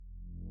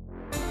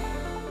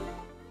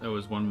That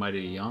was one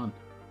mighty yawn.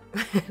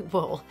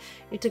 Well,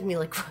 it took me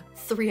like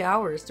 3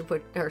 hours to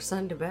put our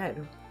son to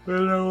bed. I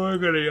know we're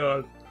gonna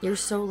yawn. You're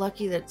so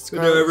lucky that I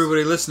Scarlett... know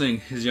everybody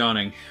listening is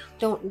yawning.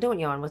 Don't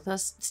yawn with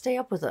us. Stay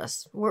up with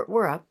us.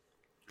 We're up.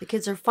 The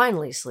kids are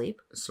finally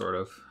asleep. Sort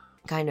of.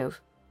 Kind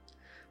of.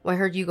 Well, I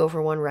heard you go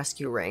for one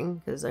rescue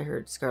ring because I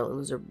heard Scarlett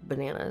lose her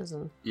bananas,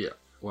 and Yeah,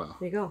 well.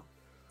 there you go.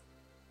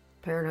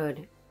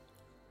 Parenthood.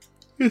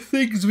 The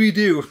things we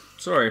do.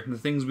 Sorry, the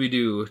things we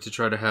do to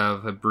try to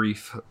have a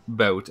brief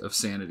bout of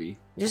sanity.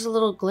 Just a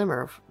little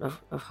glimmer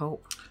of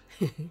hope.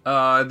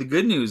 The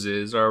good news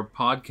is our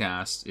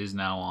podcast is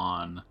now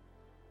on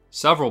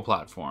several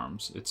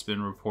platforms. It's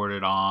been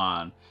reported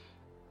on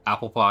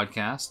Apple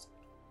Podcast,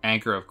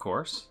 Anchor, of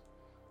course,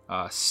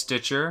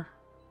 Stitcher,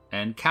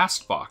 and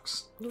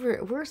Castbox.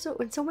 We're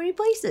in so many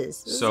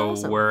places. This is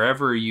awesome.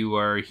 Wherever you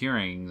are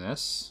hearing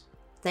this...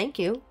 Thank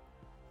you.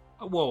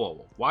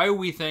 Whoa. Why are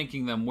we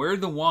thanking them? We're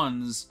the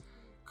ones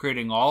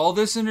creating all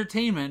this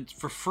entertainment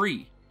for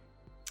free.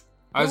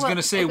 I was going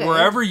to say, okay.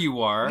 wherever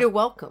you are... You're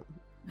welcome.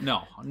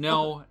 No. I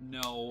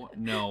was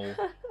going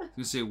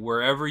to say,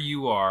 wherever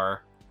you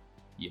are,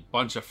 you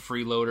bunch of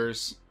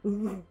freeloaders.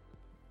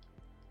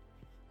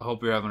 I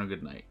hope you're having a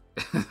good night.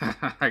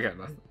 I got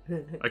nothing.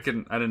 I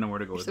didn't know where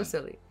to go with so that.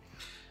 silly.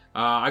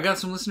 I got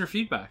some listener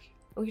feedback.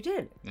 Oh, you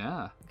did?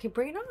 Yeah. Okay,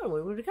 bring it on.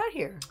 What do we got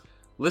here?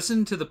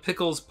 Listen to the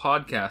Pickles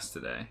podcast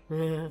today.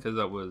 Because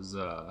that was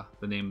the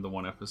name of the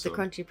one episode. The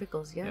Crunchy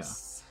Pickles,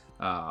 yes.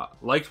 Yeah.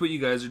 Liked what you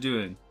guys are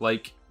doing.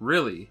 Like,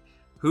 really.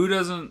 Who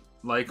doesn't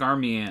like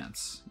Army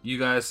Ants? You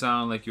guys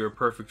sound like you're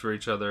perfect for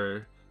each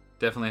other.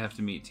 Definitely have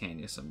to meet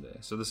Tanya someday.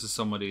 So this is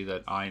somebody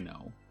that I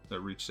know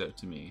that reached out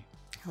to me.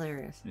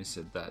 Hilarious. And he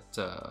said that,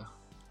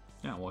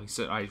 he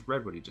said, I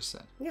read what he just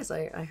said. Yes,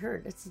 I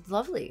heard. It's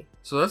lovely.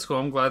 So that's cool.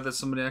 I'm glad that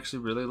somebody actually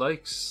really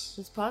likes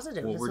It's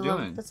positive. what That's we're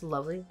doing. That's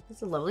lovely.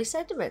 That's a lovely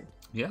sentiment.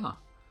 Yeah.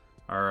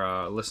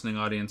 Our listening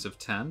audience of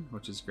 10,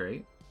 which is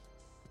great.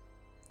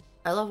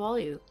 I love all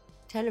you.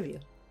 10 of you.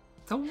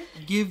 Don't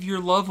give your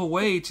love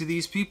away to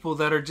these people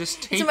that are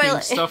just taking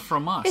stuff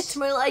from us. It's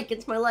my like.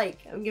 It's my like.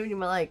 I'm giving you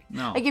my like.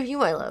 No. I give you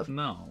my love.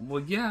 No.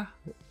 Well, yeah.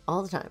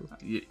 All the time.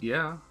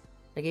 Yeah.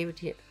 I gave it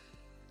to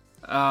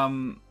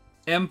you.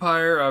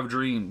 Empire of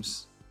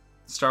Dreams.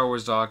 Star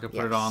Wars doc. I put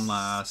Yes. it on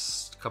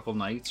last couple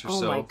nights or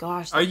so. Oh my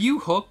gosh. Are you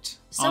hooked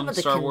Some on of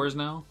the Star Wars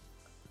now?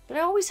 But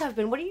I always have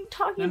been. What are you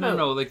talking about?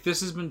 No. Like,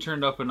 this has been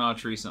turned up a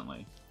notch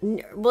recently.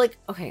 Like,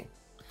 okay.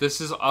 This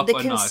is up The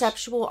a notch.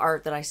 conceptual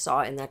art that I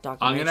saw in that I'm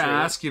documentary. going to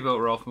ask you about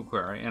Ralph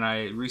McQuarrie, and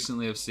I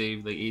recently have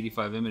saved like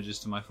 85 images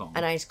to my phone.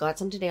 And I got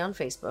some today on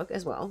Facebook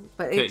as well.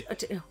 But Okay.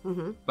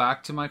 Mm-hmm.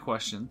 Back to my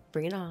question.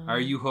 Bring it on. Are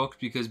you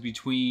hooked? Because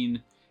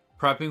between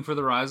prepping for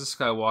The Rise of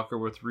Skywalker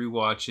with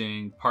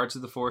rewatching parts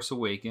of The Force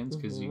Awakens,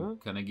 because you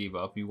kind of gave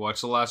up, you watched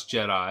The Last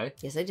Jedi.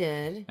 Yes, I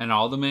did. And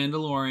all The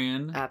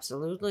Mandalorian.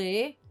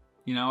 Absolutely.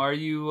 You know, are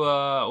you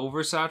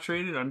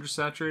oversaturated,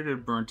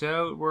 undersaturated, burnt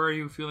out? Where are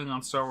you feeling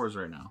on Star Wars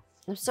right now?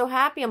 I'm so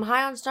happy. I'm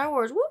high on Star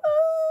Wars.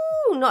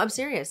 Woo! No, I'm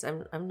serious.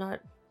 I'm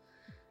not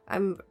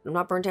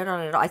burnt out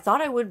on it at all. I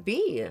thought I would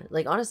be,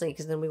 like, honestly,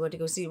 because then we went to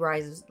go see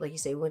Rise, like you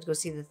say, we went to go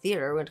see the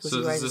theater. We went to go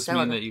see Rise of Does this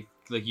Skywalker. mean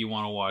that you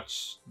want to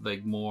watch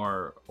like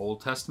more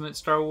Old Testament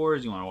Star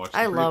Wars? You want to watch the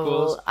I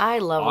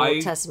prequels? love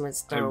Old Testament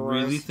Star Wars.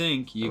 I really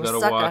think you I'm a got to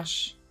sucker.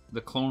 watch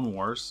the Clone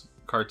Wars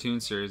cartoon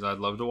series. I'd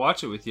love to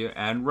watch it with you,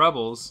 and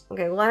Rebels.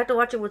 Okay, well, I have to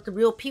watch it with the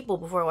real people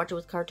before I watch it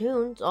with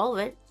cartoons. All of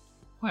it.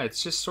 Why?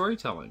 It's just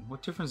storytelling.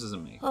 What difference does it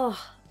make? Oh,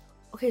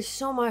 okay,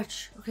 so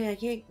much. Okay, I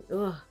can't.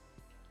 Ugh.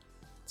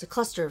 It's a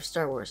cluster of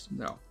Star Wars.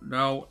 No.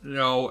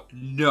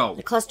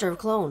 A cluster of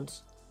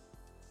clones.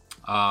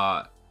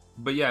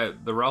 But yeah,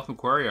 the Ralph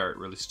McQuarrie art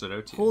really stood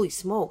out to you. Holy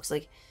smokes!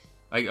 Like,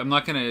 I'm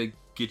not gonna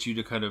get you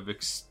to kind of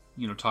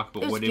talk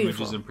about what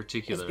beautiful. images in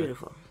particular. It's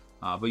beautiful.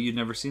 But you'd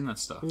never seen that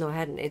stuff. No, I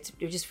hadn't. It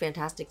was just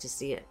fantastic to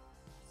see it.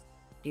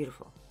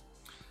 Beautiful.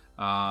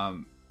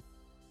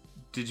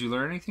 Did you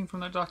learn anything from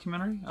that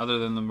documentary other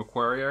than the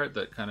McQuarrie art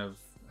that kind of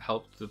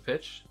helped the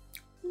pitch?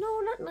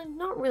 No,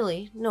 not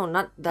really. No,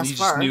 not thus you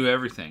far. just knew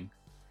everything.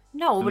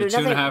 No, In but a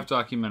nothing. 2.5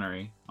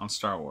 documentary on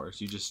Star Wars,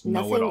 you just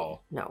know Nothing, it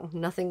all. No,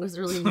 nothing was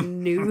really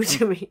new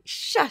to me.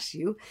 Shush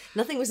you.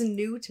 Nothing was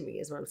new to me,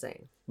 is what I'm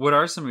saying. What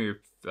are some of your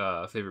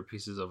favorite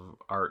pieces of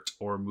art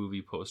or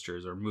movie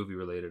posters or movie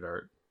related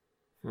art?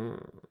 Do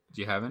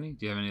you have any?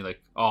 Do you have any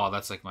like, oh,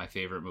 that's like my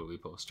favorite movie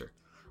poster?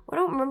 I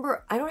don't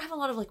remember. I don't have a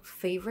lot of like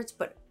favorites,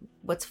 but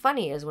what's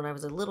funny is when I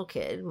was a little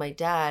kid, my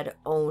dad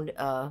owned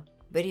a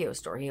video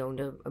store. He owned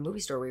a movie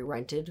store where he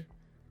rented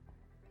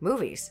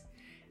movies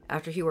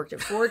after he worked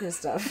at Ford and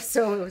stuff.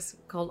 So it was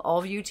called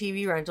All View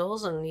TV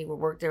Rentals, and he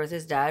worked there with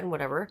his dad and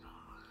whatever.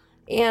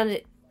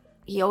 And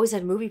he always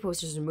had movie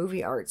posters and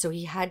movie art, so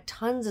he had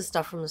tons of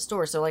stuff from the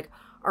store. So like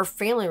our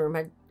family room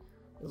it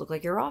looked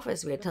like your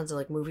office. We had tons of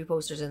like movie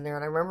posters in there,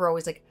 and I remember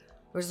always like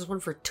there was this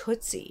one for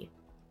Tootsie.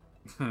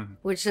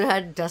 Which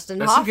had Dustin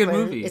That's Hoffman. a good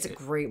movie. It's a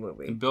great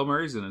movie. And Bill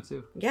Murray's in it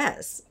too.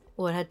 Yes.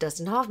 Well, it had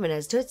Dustin Hoffman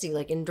as Tootsie,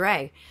 like in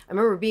drag. I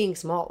remember being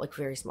small, like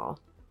very small.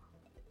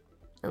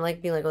 And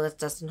like being like, oh, that's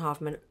Dustin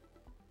Hoffman.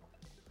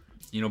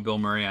 You know, Bill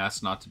Murray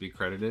asked not to be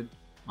credited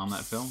on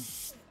that film.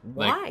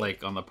 Why?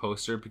 Like on the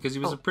poster, because he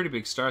was a pretty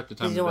big star at the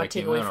time you that don't want to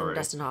came take away out from already.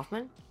 Dustin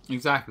Hoffman?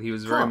 Exactly. He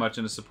was very Cool. much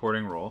in a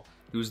supporting role.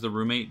 He was the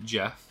roommate,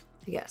 Jeff.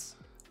 Yes.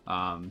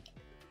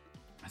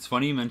 It's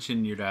funny you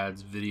mentioned your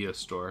dad's video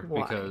store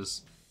Why?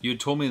 because you had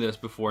told me this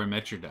before I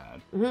met your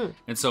dad. Mm-hmm.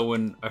 And so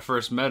when I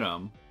first met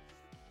him,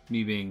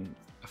 me being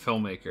a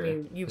filmmaker,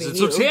 You I being said,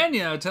 so you.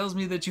 Tanya tells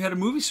me that you had a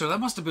movie store. That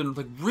must have been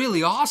like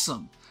really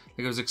awesome.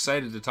 Like I was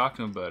excited to talk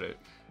to him about it.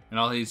 And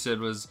all he said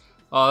was,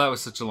 oh, that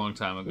was such a long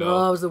time ago.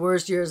 No, it was the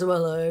worst years of my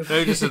life.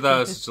 He just said that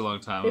was such a long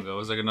time ago. It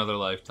was like another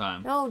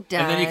lifetime. Oh,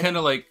 Dad. And then he kind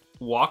of like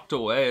walked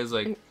away. I was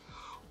like,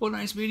 well,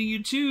 nice meeting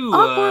you too,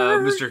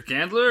 Awkward. Mr.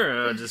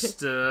 Candler.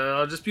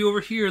 I'll just be over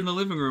here in the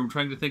living room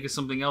trying to think of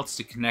something else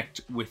to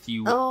connect with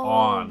you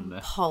on.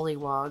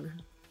 Pollywog.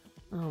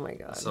 Oh my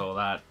god. So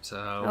that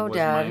was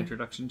Dad. my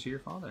introduction to your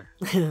father.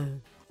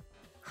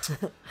 It's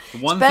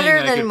One better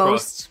thing I than could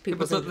most Yeah,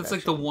 but people's that's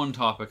like the one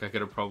topic I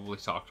could have probably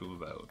talked to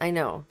him about. I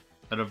know.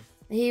 Out of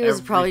He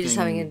was probably just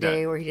having a everything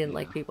day that- where he didn't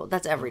like people.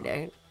 That's every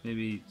day.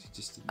 Maybe he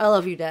just didn't. I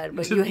love you, Dad,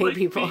 but you didn't hate like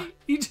people. me.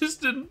 He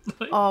just didn't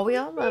like. Oh, we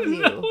all love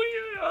you. No,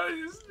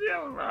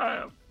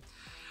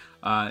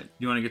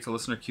 you want to get to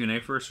listener Q&A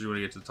first, or do you want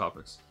to get to the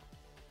topics?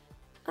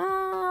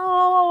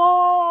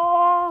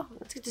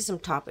 Let's get to some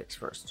topics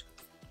first.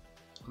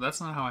 Well,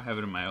 that's not how I have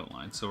it in my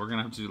outline, so we're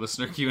gonna have to do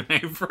listener Q&A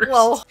first.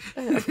 Well,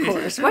 of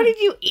course. Why did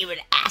you even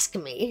ask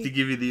me? To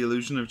give you the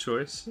illusion of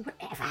choice.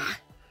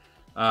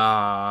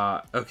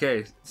 Whatever.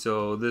 Okay,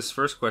 so this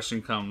first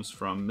question comes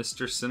from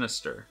Mr.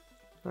 Sinister.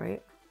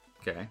 Right.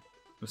 Okay.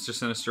 Mr.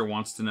 Sinister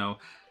wants to know,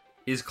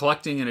 is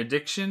collecting an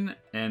addiction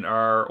and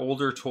are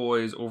older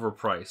toys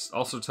overpriced?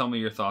 Also tell me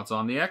your thoughts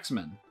on the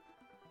X-Men.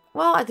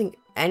 Well, I think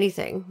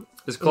anything.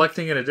 Is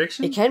collecting an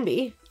addiction? It can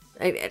be.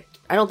 I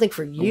don't think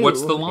for you.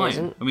 What's the it line?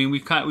 isn't. I mean,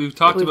 we've talked We've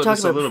about talked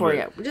this a about it little before,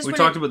 bit. yeah. Just We when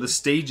talked it- about the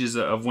stages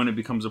of when it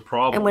becomes a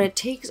problem. And when it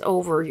takes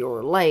over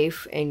your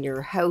life and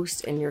your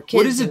house and your kids.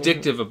 What is and-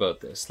 addictive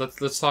about this?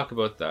 Let's talk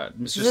about that.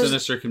 Mr. There's-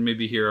 Sinister can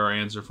maybe hear our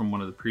answer from one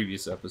of the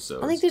previous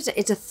episodes. I think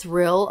it's a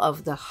thrill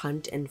of the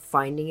hunt and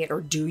finding it, or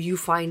do you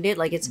find it?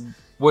 Like it's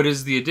What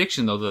is the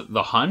addiction though?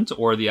 The hunt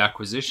or the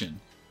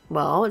acquisition?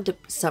 well,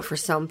 for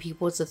some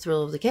people it's the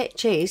thrill of the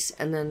chase,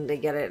 and then they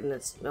get it and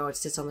it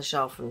sits on the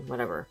shelf and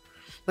whatever.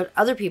 But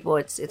other people,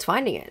 it's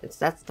finding it.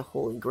 That's the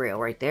holy grail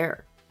right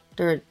there.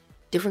 There are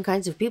different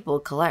kinds of people who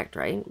collect,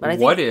 right? But I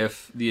think What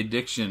if the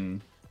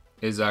addiction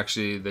is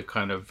actually the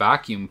kind of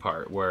vacuum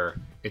part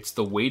where it's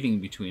the waiting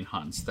between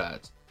hunts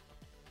that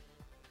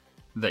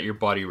your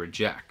body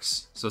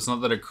rejects? So it's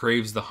not that it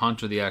craves the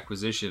hunt or the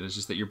acquisition, it's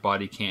just that your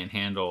body can't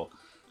handle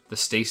the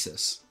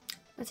stasis.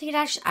 I think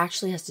it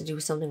actually has to do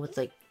with something with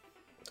like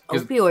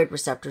 'Cause opioid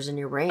receptors in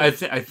your brain. I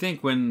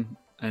think when,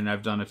 and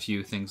I've done a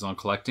few things on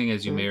collecting,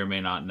 as you may or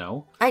may not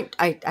know. I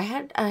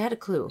had a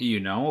clue. You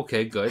know,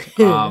 okay, good.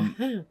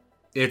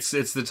 It's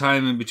the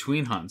time in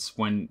between hunts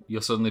when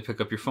you'll suddenly pick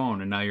up your phone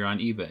and now you're on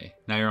eBay.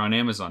 Now you're on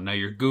Amazon. Now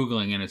you're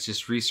Googling and it's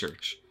just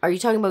research. Are you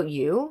talking about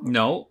you?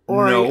 No,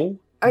 Or no,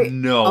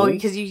 no. Oh,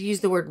 because you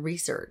used the word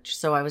research.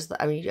 So are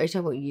you talking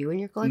about you and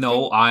your collecting?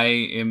 No, I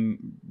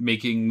am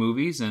making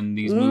movies and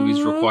these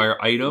movies require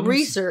items.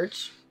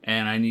 Research.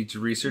 And I need to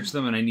research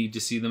them and I need to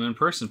see them in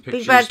person.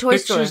 Pictures, Bad Toy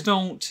pictures Store.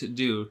 don't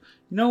do. You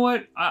know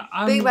what?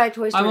 I'm, Big Bad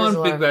Toy Store I'm does a on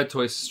lot Big of- Bad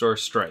Toy Store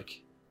strike.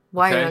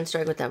 Why are Okay. you on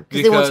strike with them?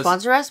 Because they won't Because-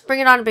 sponsor us? Bring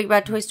it on, Big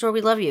Bad Toy Store. We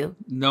love you.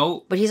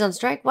 No, But he's on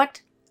strike?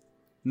 What?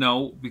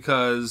 no,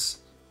 because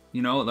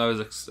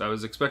I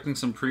was expecting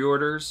some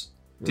pre-orders,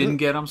 didn't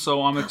get them,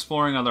 so I'm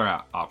exploring other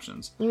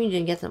options. You mean you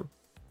didn't get them?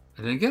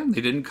 And again,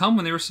 they didn't come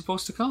when they were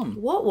supposed to come.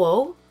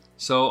 Whoa.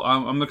 So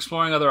I'm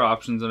exploring other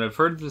options, and I've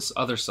heard this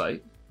other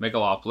site,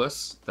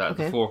 Megalopolis, that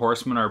Okay. the Four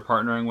Horsemen are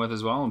partnering with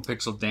as well, and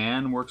Pixel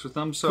Dan works with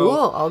them. So Cool.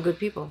 All good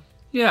people.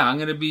 yeah, I'm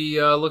going to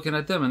be looking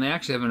at them, and they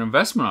actually have an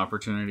investment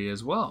opportunity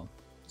as well.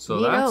 So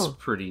Neato. that's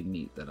pretty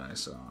neat that I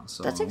saw.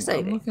 So That's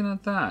exciting. I'm looking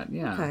at that,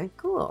 yeah. Okay,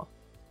 cool.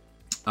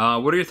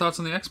 What are your thoughts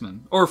on the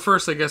X-Men? Or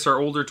first, I guess, are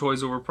older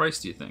toys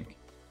overpriced, do you think?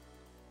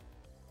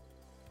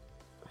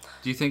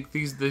 Do you think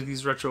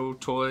these retro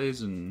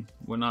toys and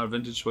whatnot,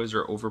 vintage toys,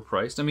 are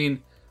overpriced? I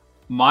mean,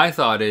 my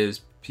thought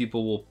is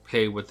people will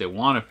pay what they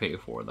want to pay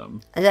for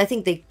them. And I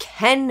think they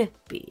can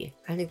be.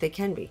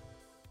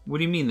 What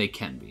do you mean they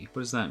can be?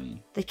 What does that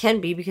mean? They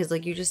can be because,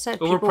 like you just said,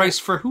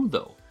 Overpriced for who,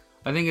 though?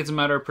 I think it's a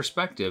matter of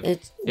perspective.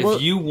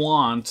 If you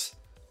want,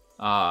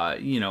 a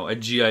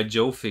G.I.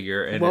 Joe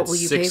figure and What it's will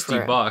you pay for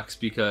it? $60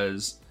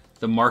 because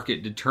the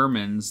market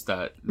determines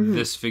that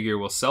this figure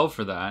will sell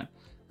for that,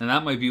 then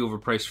that might be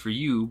overpriced for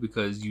you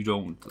because you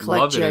don't Collect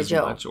love it G.I. as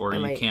Joe. much, or I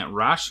you might- can't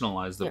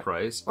rationalize the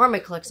price. Or I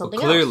might collect something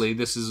Clearly, else.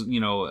 this is,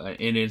 an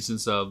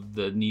instance of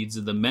the needs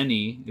of the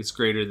many is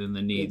greater than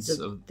the needs Needs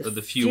of of the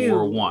the few few.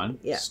 or one.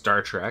 Yeah.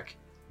 Star Trek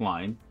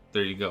line.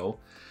 There you go.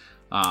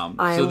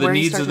 I So am the wearing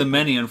needs Star of the Trek.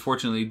 many,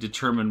 unfortunately,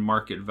 determine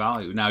market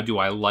value. Now, do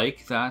I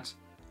like that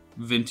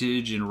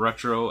vintage and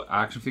retro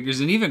action figures,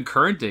 and even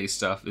current day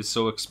stuff is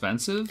so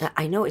expensive.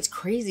 I know, it's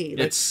crazy.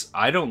 Like,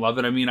 I don't love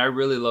it. I mean, I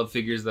really love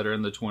figures that are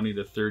in the $20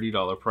 to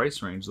 $30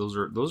 price range. Those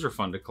are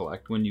fun to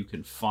collect when you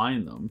can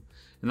find them.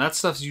 And that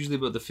stuff's usually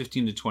about the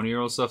 15 to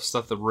 20-year-old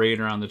stuff that right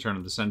around the turn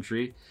of the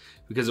century,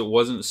 because it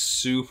wasn't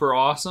super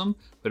awesome,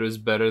 but it was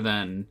better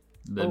than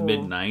the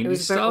mid-90s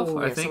stuff,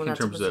 I think, in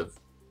terms of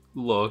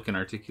look and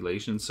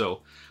articulation.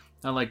 So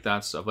I like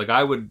that stuff. Like,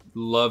 I would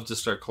love to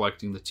start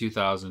collecting the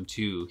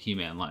 2002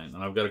 He-Man line,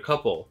 and I've got a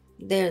couple.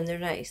 They're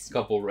nice.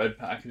 Couple red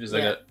packages.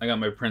 Yeah. I got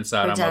my Prince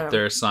Adam up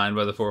there signed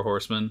by the Four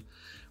Horsemen,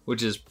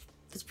 which is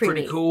That's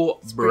pretty cool.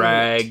 It's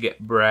brag,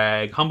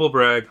 humble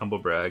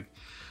brag.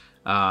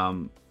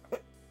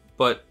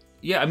 But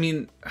yeah, I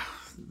mean,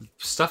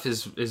 stuff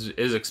is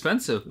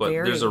expensive, but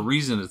there's a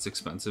reason it's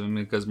expensive. I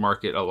mean, because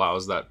market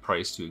allows that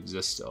price to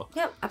exist still.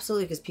 Yeah,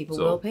 absolutely, because people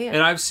will pay it.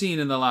 And I've seen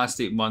in the last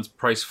 8 months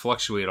price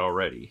fluctuate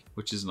already,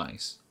 which is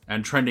nice,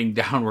 and trending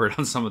downward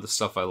on some of the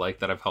stuff I like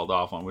that I've held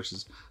off on, which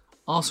is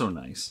also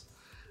nice.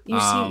 You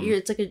see,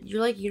 it's like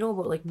you're like, you know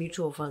about like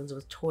mutual funds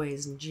with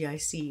toys and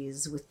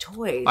GICs with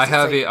toys. I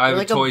have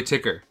a toy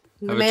ticker.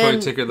 I have a toy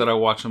ticker that I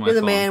watch on my phone.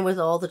 You're the man with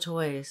all the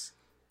toys.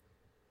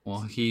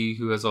 Well, he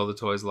who has all the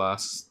toys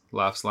laughs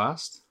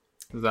last.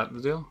 Is that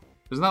the deal?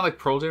 Isn't that like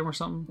Pearl Jam or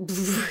something?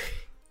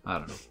 I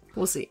don't know.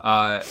 We'll see.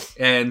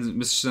 And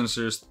Mr.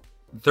 Sinister's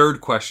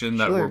third question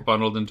that were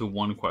bundled into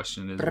one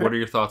question is, what are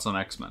your thoughts on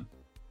X-Men?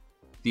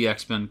 The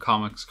X-Men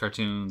comics,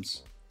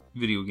 cartoons,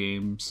 video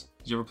games.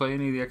 Did you ever play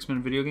any of the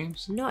X-Men video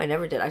games? No, I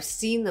never did. I've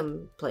seen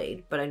them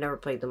played, but I never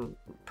played them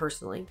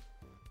personally.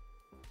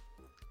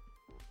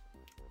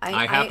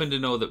 I happen to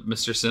know that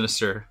Mr.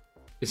 Sinister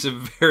is a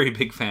very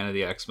big fan of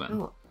the X-Men.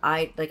 Oh,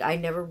 I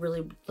never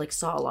really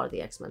saw a lot of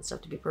the X-Men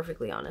stuff, to be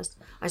perfectly honest.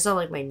 I saw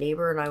like my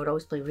neighbor, and I would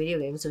always play video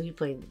games, so he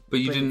played.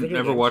 But you didn't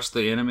ever watch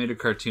the animated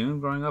cartoon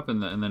growing up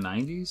in the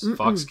 90s? Mm-mm.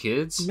 Fox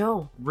Kids?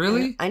 No.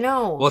 Really? I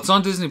know. Well, it's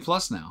on Disney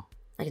Plus now.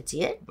 I can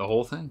see it? The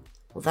whole thing.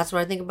 Well, that's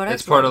what I think about it.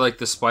 It's part of like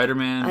the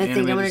Spider-Man animated series. I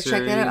think I'm going to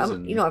check that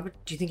out. You know,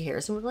 do you think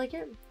Harrison would like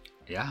it?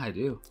 Yeah, I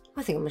do.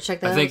 I think I'm going to check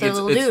that out with that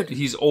little dude.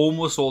 He's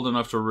almost old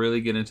enough to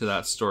really get into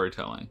that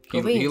storytelling.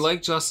 He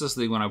liked Justice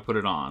League when I put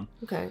it on.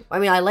 Okay. I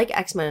mean, I like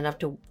X-Men enough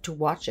to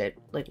watch it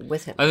like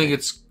with him. I think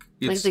it's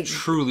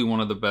truly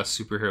one of the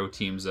best superhero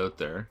teams out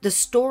there. The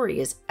story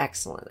is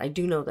excellent. I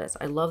do know this.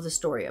 I love the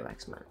story of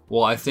X-Men.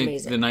 Well, I think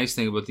amazing. The nice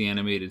thing about the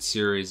animated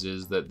series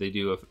is that they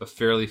do a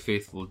fairly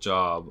faithful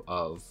job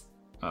of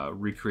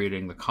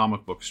recreating the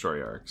comic book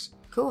story arcs.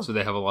 Cool. So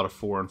they have a lot of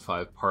 4 and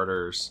 5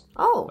 parters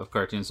of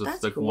cartoons. So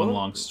it's like cool. one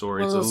long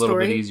story. It's a little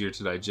bit easier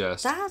to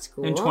digest. That's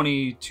cool. In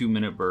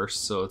 22-minute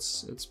bursts, so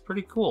it's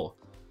pretty cool.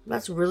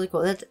 That's really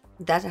cool.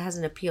 That has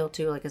an appeal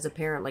too. Like as a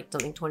parent, like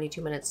something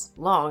 22 minutes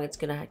long, it's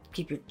gonna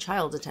keep your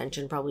child's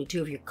attention probably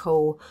too if you're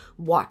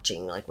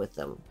co-watching like with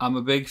them. I'm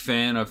a big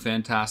fan of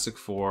Fantastic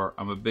Four.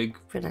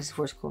 Fantastic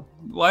Four is cool.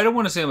 Well, I don't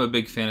want to say I'm a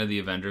big fan of the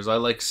Avengers. I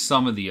like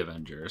some of the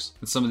Avengers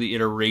and some of the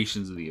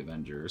iterations of the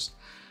Avengers.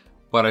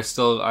 But I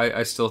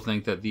still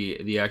think that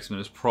the X-Men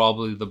is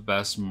probably the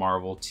best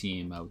Marvel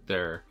team out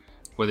there.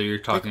 Whether you're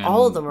talking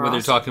all of them are whether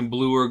awesome. You're talking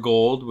blue or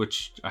gold,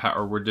 which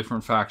were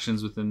different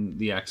factions within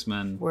the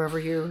X-Men. Wherever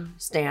you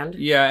stand.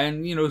 Yeah,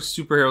 and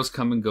superheroes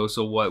come and go.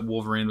 So what?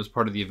 Wolverine was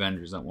part of the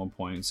Avengers at one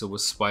point. So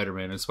was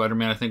Spider-Man, and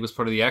Spider-Man I think was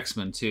part of the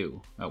X-Men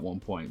too at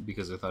one point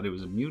because I thought he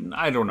was a mutant.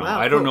 I don't know. Wow,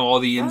 I don't know all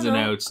the ins and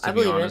outs. To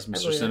be honest,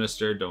 Mr.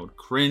 Sinister, don't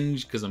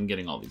cringe because I'm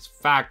getting all these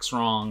facts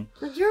wrong.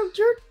 You're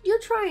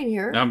trying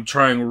here. I'm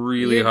trying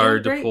really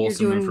hard to pull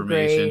some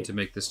information to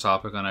make this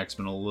topic on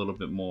X-Men a little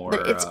bit more.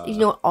 But it's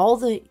all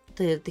the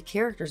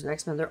characters in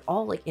X-Men, they're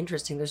all like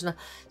interesting. There's not,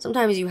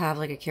 sometimes you have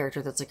like a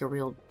character that's like a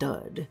real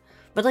dud,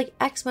 but like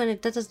X-Men,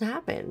 that doesn't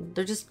happen.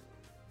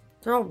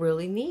 They're all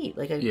really neat.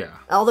 Like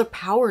all their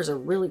powers are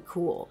really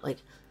cool. Like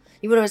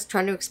even when I was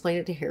trying to explain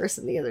it to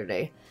Harrison the other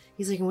day,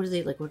 he's like, "What do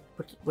they like?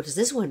 What does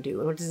this one do?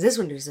 And what does this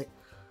one do?" He's like,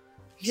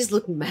 he just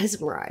looked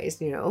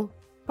mesmerized.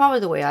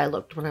 Probably the way I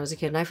looked when I was a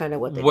kid, and I found out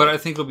what they did. I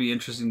think will be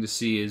interesting to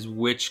see is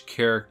which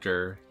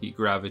character he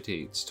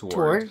gravitates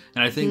toward.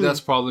 And I think that's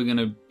probably going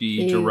to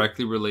be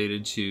directly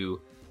related to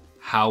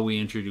how we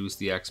introduce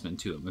the X-Men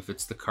to him. If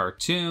it's the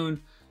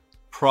cartoon,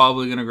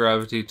 probably going to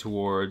gravitate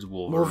towards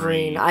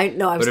Wolverine. I was thinking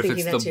that too. But if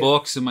it's the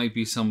books, it might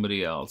be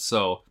somebody else.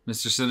 So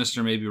Mr.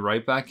 Sinister may be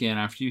right back in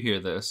after you hear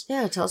this.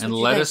 Yeah, tell us and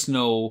let us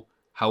know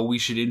how we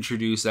should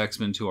introduce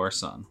X-Men to our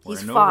son.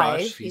 He's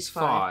 5. He's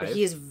 5. But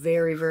he is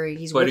very,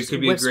 very... But it could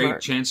be a great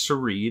chance to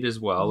read as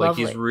well.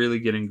 Lovely. Like he's really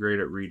getting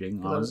great at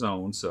reading on his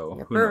own.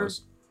 So who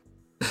knows?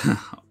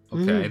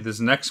 Okay,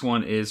 this next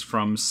one is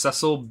from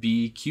Cecil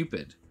B.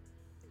 Cupid.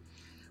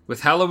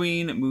 With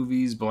Halloween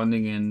movies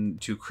blending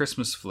into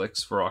Christmas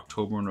flicks for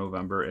October,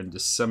 November, and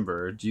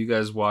December, do you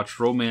guys watch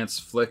romance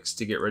flicks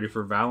to get ready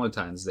for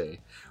Valentine's Day?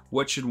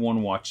 What should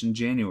one watch in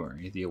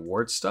January? The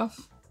award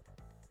stuff?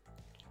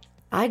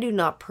 I do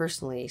not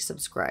personally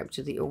subscribe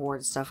to the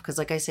award stuff because,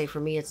 like I say, for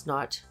me, it's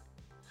not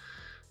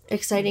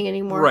exciting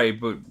anymore. Right,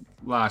 but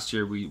last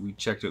year we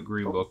checked out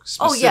Green Book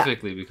Oh, yeah.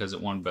 specifically because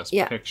it won Best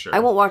Yeah. Picture. I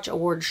won't watch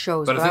award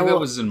shows, but I think that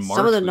was in March.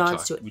 Some of the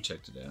nods to it. We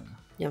checked it out.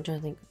 Yeah, I'm trying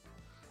to think.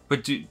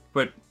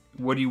 But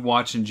what do you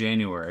watch in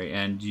January?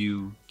 And do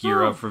you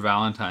gear up for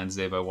Valentine's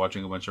Day by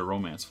watching a bunch of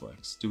romance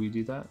flicks? Do we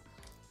do that?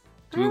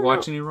 Do we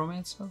watch any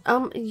romance stuff?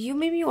 You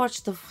maybe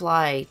watched The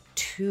Fly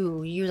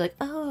 2. You were like,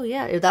 oh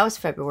yeah, that was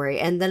February,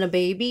 and then a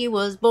baby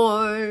was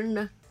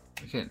born.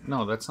 Okay,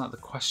 no, that's not the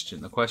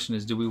question. The question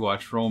is, do we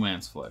watch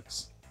romance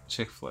flicks,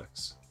 chick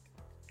flicks?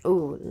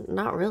 Ooh,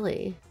 not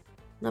really,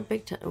 not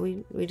big time.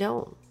 We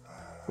don't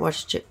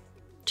watch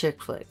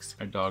chick flicks.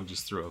 Our dog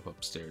just threw up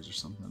upstairs or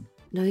something.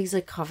 No, he's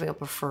like coughing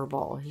up a fur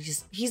ball.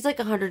 He's like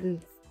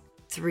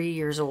 103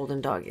 years old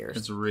in dog years.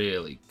 It's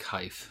really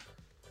kife.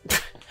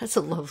 That's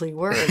a lovely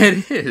word.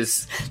 It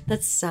is.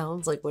 That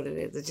sounds like what it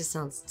is. It just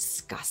sounds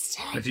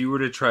disgusting. If you were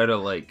to try to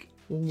like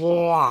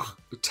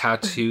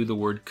tattoo the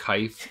word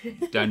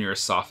kife down your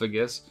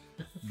esophagus,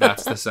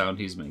 that's the sound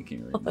he's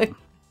making right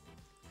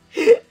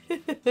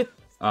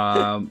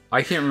now.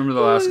 I can't remember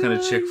the last kind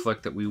of chick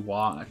flick that we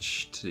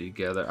watched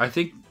together. I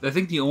think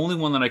the only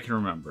one that I can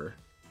remember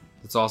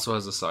that also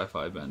has a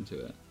sci-fi bend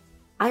to it.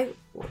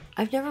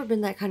 I've never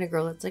been that kind of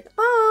girl that's like,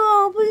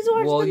 oh, please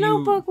watch The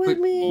Notebook with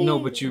me. No,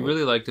 but you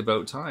really liked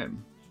About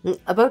Time.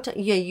 About Time?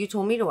 Yeah, you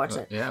told me to watch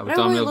that. Yeah, with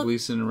Domhnall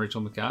Gleeson and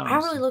Rachel McAdams. I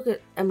don't really look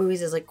at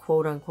movies as like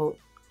quote unquote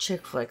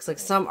chick flicks. Like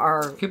some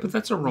are. Okay, but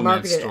that's a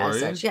romance story. As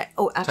such. Yeah.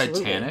 Oh,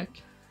 absolutely.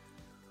 Titanic,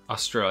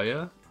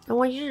 Australia. I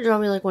want you to draw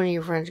me like one of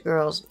your French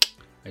girls.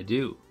 I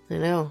do. I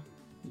know.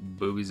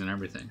 Boobies and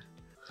everything.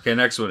 Okay,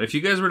 next one. If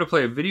you guys were to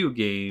play a video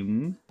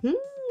game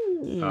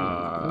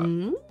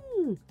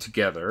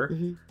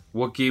together,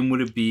 what game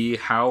would it be?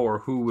 How or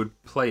who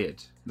would play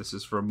it? This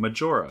is from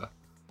Majora.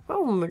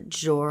 Oh,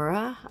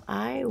 Majora.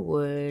 I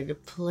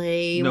would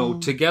play... No,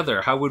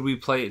 together. How would we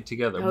play it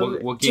together?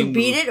 What game to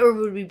beat it, or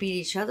would we beat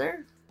each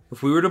other?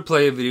 If we were to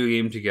play a video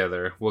game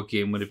together, what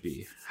game would it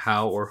be?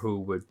 How or who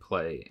would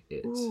play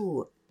it?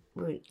 Ooh,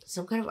 wait,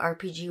 some kind of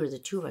RPG where the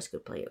two of us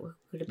could play it. What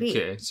could it be?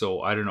 Okay,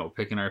 so I don't know.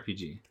 Pick an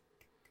RPG.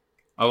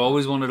 I've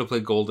always wanted to play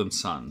Golden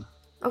Sun.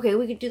 Okay,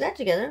 we could do that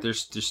together.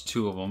 There's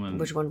two of them. And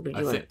which one would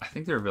you want? I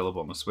think they're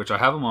available on the Switch. I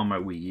have them on my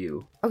Wii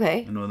U.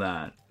 Okay. I know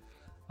that.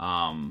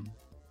 I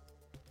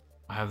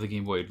have the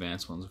Game Boy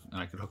Advance ones,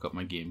 and I could hook up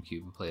my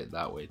GameCube and play it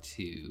that way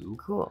too.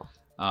 Cool.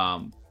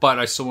 But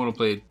I still want to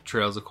play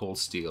Trails of Cold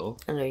Steel.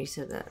 I know you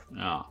said that.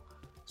 Yeah.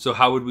 So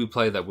how would we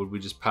play that? Would we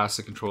just pass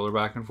the controller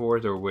back and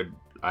forth, or would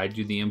I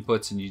do the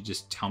inputs and you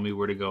just tell me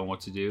where to go and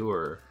what to do?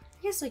 Or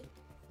I guess like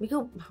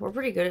we're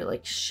pretty good at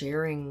like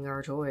sharing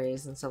our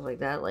toys and stuff like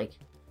that. Like,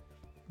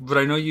 but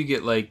I know you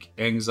get like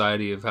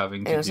anxiety of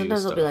having to do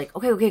sometimes stuff. I'll be like,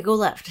 okay, go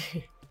left.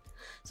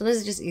 Sometimes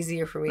it's just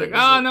easier for me. Like,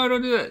 no,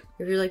 don't do it.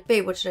 If you're like,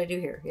 babe, what should I do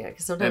here? Yeah,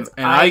 because sometimes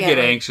and I get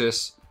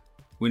anxious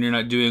when you're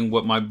not doing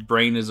what my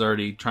brain is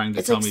already trying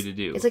to tell me to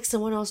do. It's like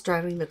someone else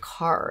driving the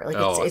car. Like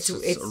it's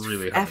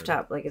really effed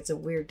up. Like it's a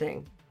weird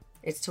thing.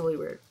 It's totally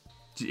weird.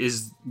 Do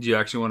you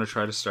actually want to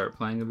try to start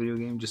playing a video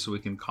game just so we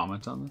can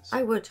comment on this?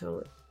 I would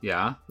totally.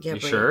 Yeah? Yeah, you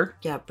sure?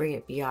 Yeah, bring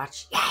it,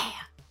 biatch. Yeah,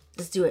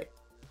 let's do it.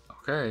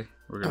 Okay,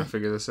 we're gonna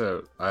figure this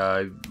out.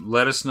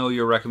 Let us know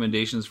your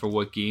recommendations for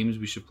what games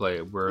we should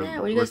play.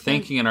 We're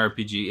thinking an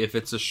RPG. If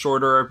it's a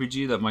shorter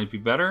RPG, that might be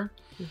better.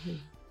 Mm-hmm.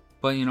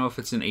 But if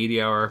it's an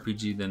 80-hour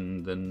RPG,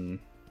 then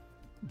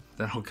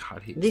oh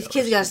god, these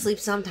kids gotta sleep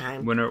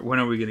sometime. When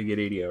are we gonna get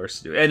 80 hours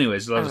to do it?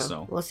 Anyways, let us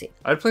know. We'll see.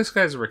 I'd play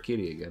Skies of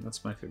Arcadia again.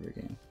 That's my favorite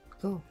game.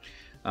 Cool.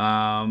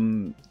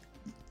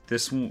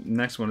 This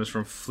next one is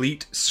from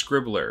Fleet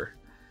Scribbler.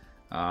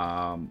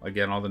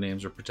 Again, all the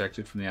names are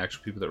protected from the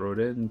actual people that wrote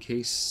it in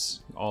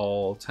case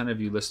all 10 of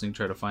you listening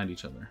try to find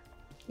each other.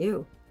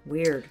 Ew,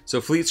 weird.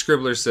 So Fleet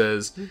Scribbler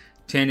says,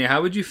 Tanya,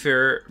 how would you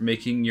fare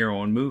making your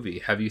own movie?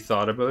 Have you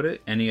thought about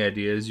it? Any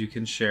ideas you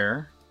can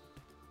share?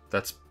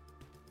 That's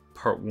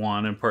part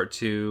 1, and part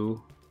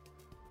 2...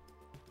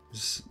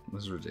 This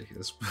is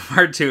ridiculous.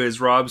 Part 2 is,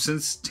 Rob,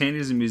 since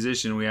Tanya's a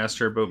musician, we asked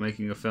her about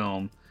making a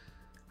film.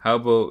 How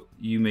about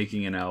you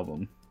making an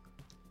album?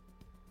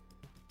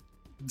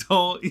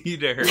 Don't you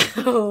dare.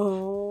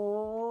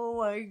 Oh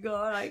my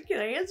god. Can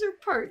I answer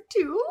part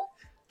 2?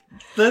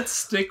 Let's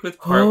stick with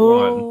part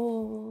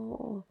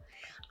 1.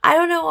 I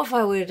don't know if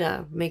I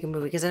would make a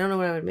movie because I don't know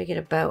what I would make it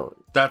about.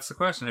 That's the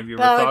question. Have you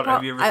ever thought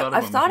about it?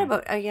 I've thought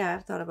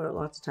about it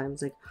lots of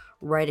times, like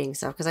writing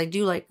stuff, because I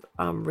do like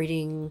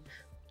reading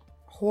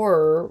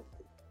horror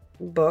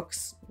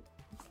books,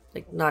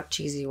 like not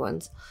cheesy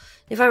ones.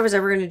 If I was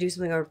ever going to do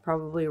something, I would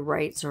probably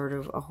write sort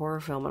of a horror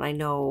film, and I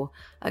know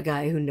a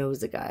guy who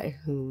knows a guy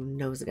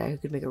who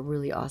could make a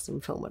really awesome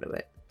film out of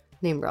it,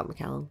 named Rob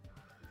McCallum.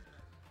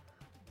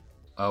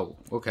 Oh,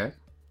 okay.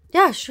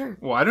 Yeah, sure.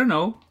 Well, I don't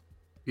know.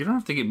 You don't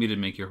have to get me to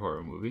make your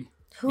horror movie.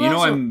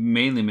 I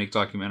mainly make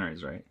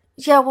documentaries, right?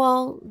 Yeah,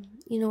 well,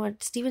 you know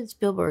what? Steven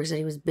Spielberg said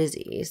he was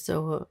busy,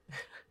 so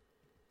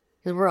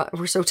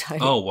we're so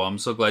tight. Oh, well, I'm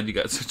so glad you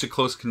got such a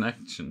close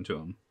connection to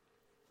him.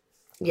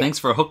 Yeah. Thanks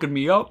for hooking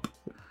me up.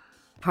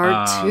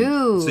 Part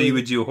 2. So you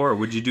would do horror.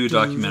 Would you do a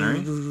documentary?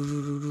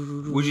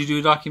 Would you do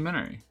a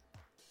documentary?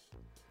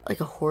 Like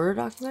a horror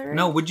documentary?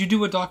 No, would you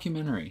do a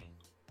documentary?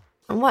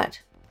 On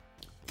what?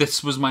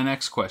 This was my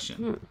next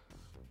question.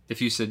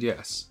 If you said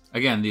yes.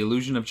 Again, the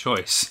illusion of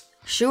choice.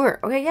 Sure.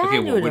 Okay, yeah, Okay,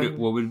 I'd do it.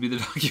 what would be the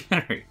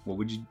documentary? What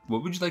would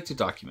you like to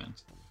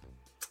document?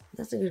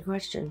 That's a good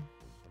question.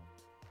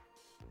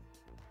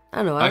 I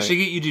don't know. I should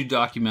get you to do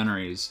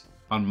documentaries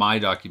on my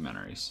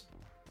documentaries.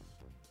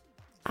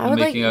 I would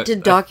like to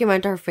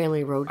document our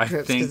family road I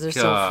trips think, because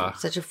they're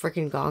such a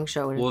freaking gong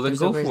show. And Well, then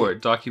they're go so for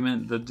it.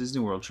 Document the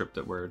Disney World trip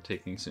that we're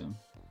taking soon.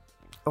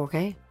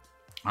 Okay.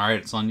 All right,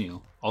 it's on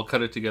you. I'll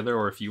cut it together,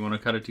 or if you want to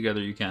cut it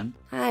together, you can.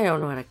 I don't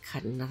know how to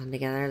cut nothing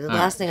together. The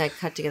last thing I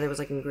cut together was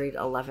like in grade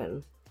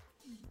 11.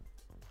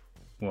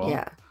 Well,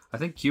 yeah. I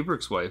think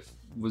Kubrick's wife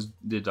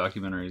did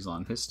documentaries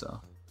on his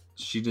stuff.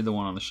 She did the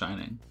one on The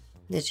Shining.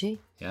 Did she?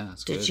 Yeah,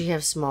 that's Did good. she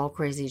have small,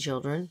 crazy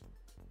children?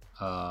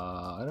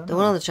 I don't know. The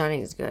one on The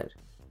Shining is good.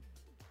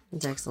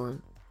 It's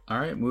excellent. All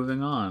right,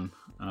 moving on.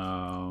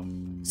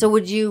 So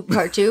would you,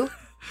 part 2?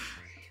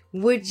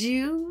 Would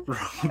you,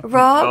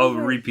 Rob? I'll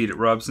repeat it.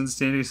 Rob, since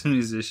Sandy's a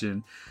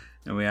musician,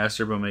 and we asked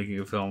her about making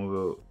a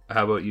film,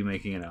 how about you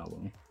making an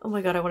album? Oh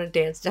my god, I want to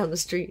dance down the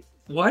street.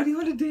 Why do you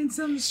want to dance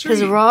down the street?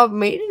 Because Rob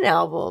made an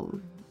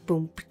album.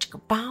 Boom,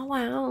 chicka, bow,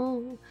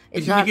 wow.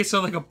 You make it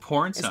sound like a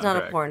porn soundtrack. It's not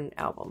a porn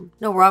album.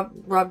 No,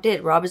 Rob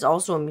did. Rob is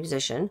also a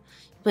musician.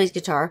 He plays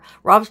guitar.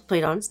 Rob's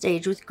played on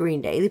stage with Green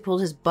Day. They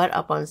pulled his butt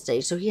up on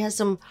stage, so he has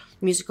some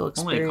musical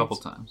experience. Only a couple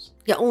times.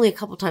 Yeah, only a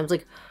couple times.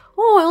 Like,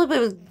 oh, I only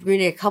played with Green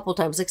Day a couple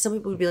times. Like, some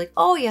people would be like,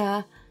 oh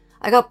yeah,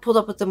 I got pulled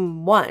up with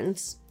them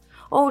once.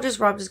 Oh,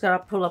 Rob just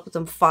got pulled up with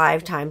them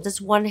 5 times.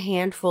 That's one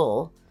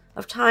handful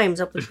of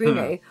times up with Green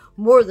Day.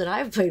 More than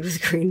I've played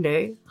with Green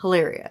Day.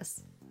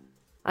 Hilarious.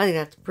 I think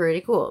that's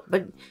pretty cool.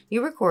 But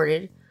you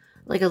recorded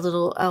like a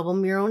little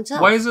album your own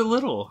self. Why is it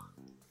little?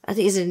 I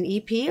think, is it an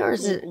EP or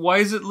is it? Why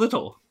is it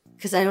little?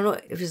 Because I don't know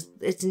if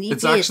it's an EP.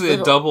 It's actually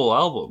a double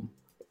album.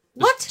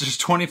 What? There's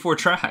 24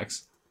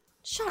 tracks.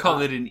 Shut Call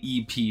up. it an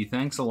EP.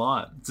 Thanks a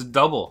lot. It's a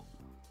double.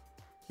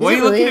 Is Why are it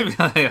you really?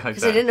 looking at me like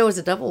Because that? I didn't know it was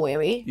a double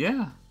whammy.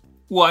 Yeah.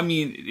 Well, I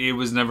mean, it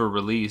was never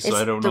released, so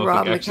I don't know the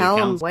Rob if it actually McCallum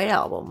counts. White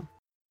Album.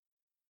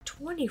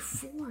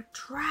 24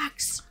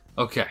 tracks.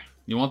 Okay.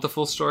 You want the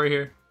full story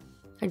here?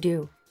 I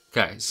do.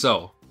 Okay,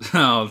 so...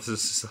 Oh, this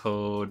is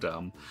so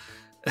dumb.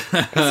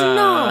 It's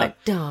not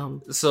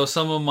dumb. So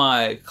some of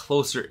my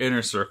closer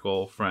inner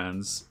circle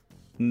friends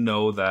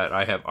know that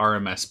I have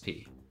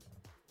RMSP,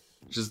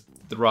 which is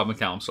the Rob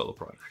McCallum solo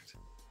project.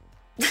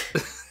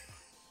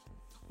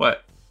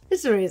 What?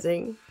 It's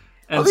amazing.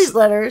 And All these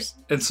letters.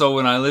 And so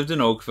when I lived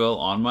in Oakville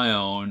on my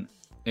own,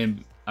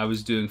 and I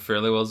was doing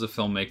fairly well as a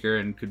filmmaker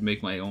and could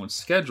make my own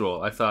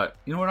schedule, I thought,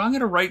 you know what, I'm going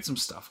to write some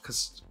stuff,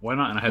 because why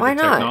not? And I had Why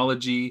the not?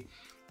 technology,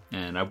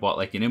 and I bought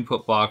like an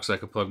input box so I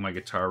could plug my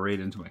guitar right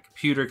into my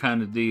computer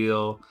kind of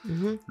deal,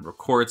 and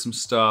record some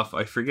stuff.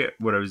 I forget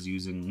what I was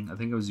using. I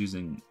think I was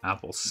using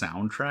Apple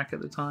Soundtrack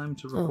at the time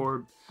to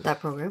record. That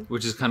program.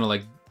 Which is kind of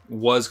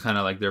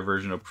like their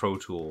version of Pro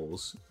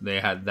Tools.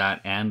 They had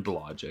that and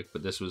Logic,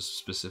 but this was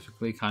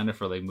specifically kind of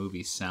for like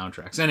movie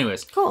soundtracks.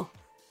 Anyways, Cool.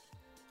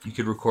 you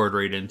could record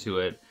right into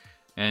it.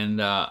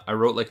 And I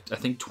wrote I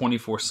think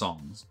 24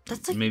 songs.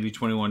 That's like maybe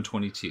 21,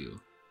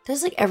 22.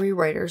 That's like every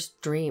writer's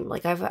dream.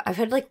 Like I've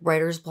had like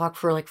writer's block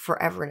for like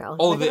forever now.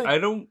 Oh, Like, I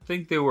don't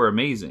think they were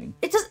amazing.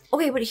 it does.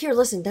 Okay, but here,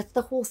 listen. That's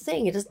the whole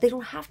thing. They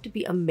don't have to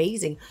be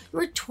amazing. You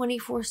wrote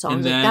 24 songs.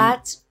 And Like, then-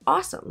 that's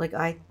awesome. Like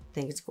I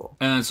think it's cool.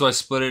 And then so I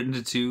split it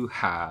into 2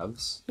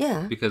 halves.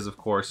 Yeah. Because, of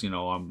course,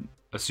 I'm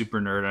a super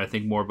nerd and I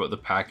think more about the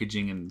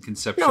packaging and No,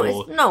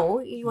 conceptual.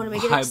 you want to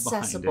make it vibe behind it.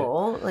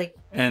 accessible. Like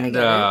And I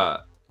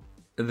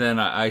get it. then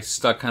I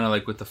stuck kind of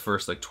like with the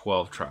first like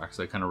 12 tracks.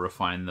 I kind of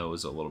refined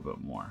those a little bit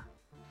more.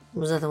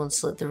 Was that the one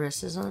Slit the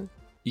Wrist is on?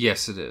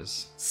 Yes, it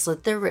is.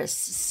 Slit the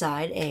Wrist,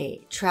 side A,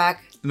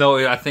 track. No,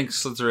 I think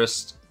Slit the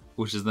Wrist,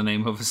 which is the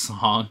name of a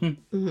song.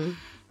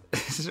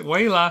 Mm-hmm. Why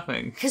are you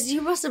laughing? Because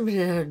you must have been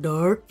in a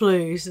dark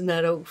place in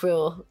that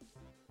Oakville.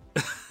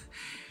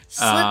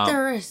 Slit the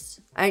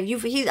Wrist.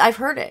 I've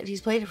heard it. He's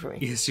played it for me.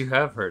 Yes, you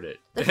have heard it.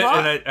 The And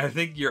plot? I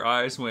think your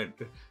eyes went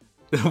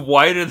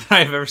wider than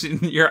I've ever seen.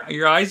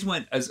 Your eyes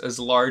went as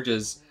large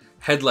as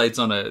headlights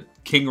on a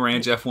King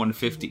Ranch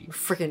F-150.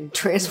 Freaking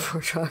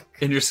transport truck.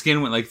 And your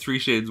skin went like 3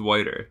 shades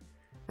whiter.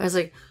 I was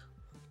like,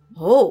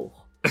 oh.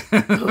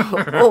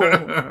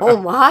 oh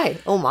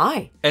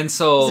my. And This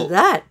so is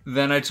that.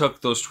 then I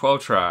took those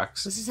 12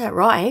 tracks This is that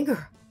raw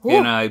anger. Ooh.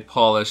 and I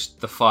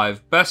polished the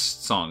 5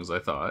 best songs, I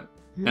thought.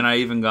 And I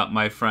even got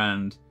my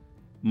friend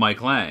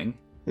Mike Lang,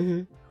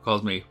 who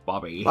calls me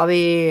Bobby.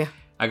 Bobby.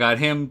 I got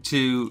him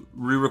to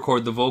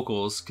re-record the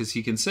vocals because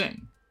he can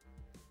sing.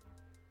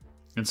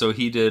 And so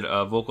he did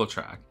a vocal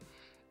track.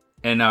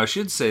 And now I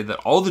should say that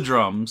all the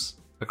drums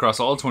across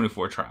all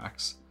 24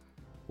 tracks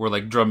were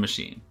like drum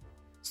machine.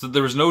 So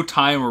there was no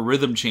time or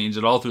rhythm change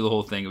at all through the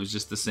whole thing. It was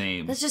just the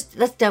same. That's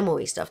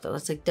demoy stuff though.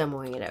 That's like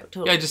demoing it out.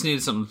 Totally. Yeah, I just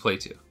needed something to play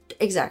to.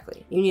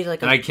 Exactly. You need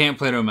like And I can't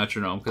play to a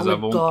metronome because Oh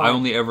my I God.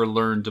 only ever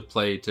learned to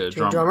play to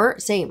to a drummer.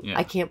 Same. Yeah.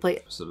 I can't play.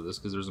 Episode of this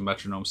because there's a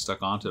metronome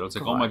stuck onto it. I was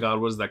like, God. oh my God,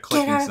 what is that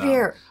clicking Get out of sound?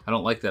 here. I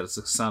don't like that. It's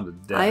the sound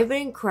of death. I've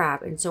been in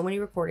crap in so many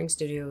recording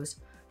studios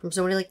from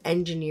so many like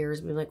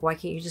engineers being like, why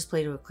can't you just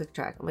play to a click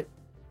track? I'm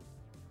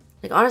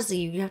like honestly,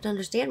 you have to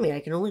understand me.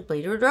 I can only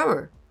play to a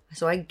drummer.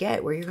 So I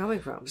get where you're coming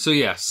from. So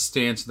yes,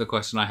 to answer the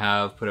question, I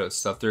have put out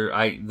stuff there.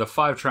 The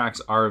 5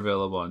 tracks are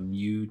available on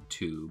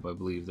YouTube. I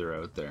believe they're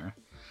out there.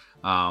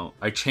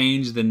 I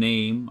changed the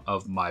name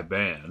of my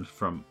band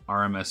from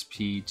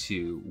RMSP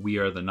to We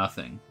Are the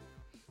Nothing,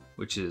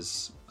 which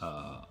is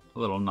a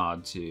little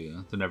nod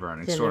to the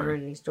Neverending The Story.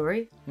 Neverending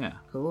Story. Yeah,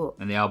 Cool.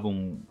 and the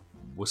album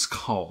was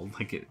called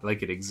like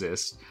it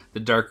exists. The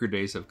Darker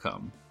Days Have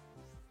Come.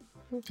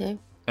 Okay.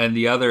 And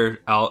the other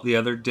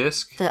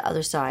disc, The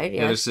other side. the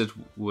other Yes. side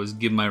was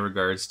Give My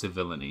Regards to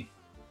Villainy.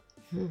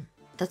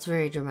 That's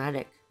very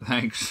dramatic.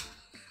 Thanks.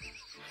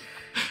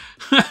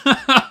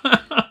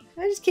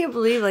 I just can't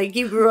believe like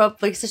you grew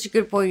up like such a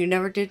good boy. You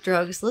never did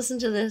drugs. Listen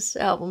to this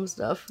album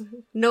stuff.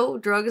 No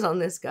drugs on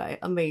this guy.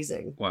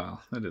 Amazing. Wow,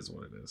 that is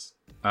what it is.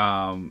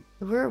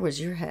 Where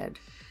was your head?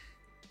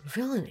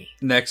 Villainy.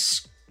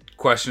 Next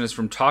question is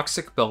from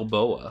Toxic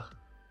Balboa.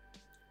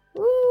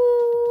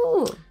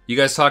 Ooh. You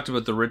guys talked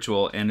about The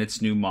Ritual and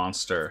its new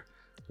monster.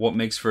 What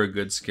makes for a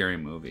good scary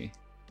movie?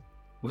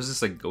 Was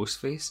this like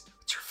Ghostface?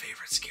 What's your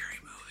favorite scary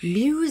movie?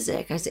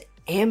 Music. I said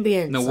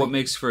ambience. No, like, what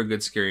makes for a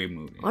good scary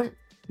movie? What?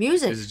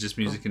 Music. Is it just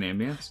music and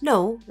ambience?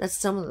 No, that's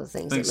some of the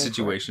things. I think that make for it.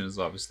 situation is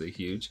obviously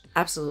huge.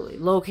 Absolutely.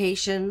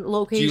 Location. Do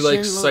you like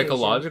location.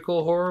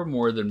 psychological horror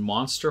more than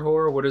monster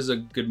horror? What does a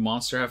good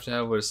monster have to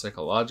have? What does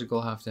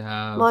psychological have to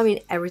have? Well, I mean,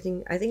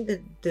 everything. I think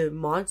that the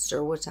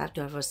monster would have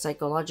to have a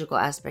psychological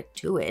aspect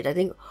to it. I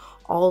think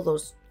all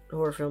those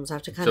horror films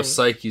have to kind So of.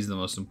 psyche is the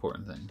most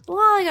important thing. Well,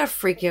 I gotta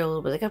freak you out a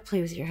little bit. I gotta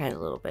play with your head a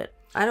little bit.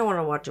 I don't want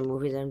to watch a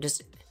movie that I'm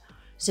just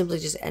simply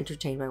just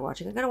entertained by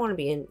watching. I kind of want to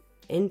be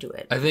into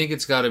it. I think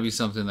it's got to be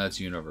something that's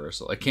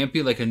universal. It can't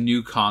be like a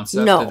new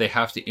concept No. that they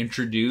have to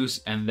introduce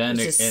and then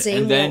It's the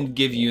same and then old-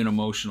 give you an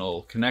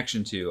emotional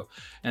connection to,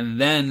 and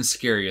then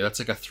scare you. That's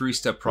like a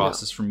 3-step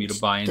process for me to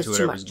buy into that's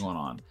too whatever's much. going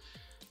on.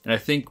 And I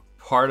think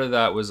part of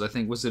that was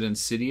was it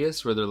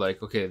Insidious where they're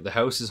like, okay, the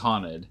house is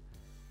haunted.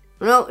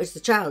 No, it's the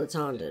child that's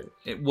haunted.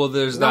 Well,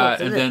 there's No,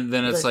 that, it's and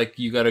then it's the- like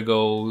you got to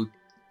go.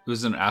 It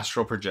was an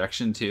astral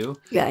projection too.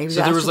 Yeah, he was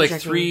So there was astral like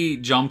projecting. 3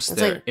 jumps It's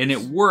there, like- and it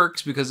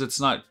works because it's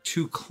not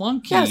too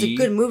clunky. Yeah, it was a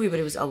good movie, but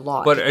it was a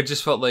lot. But I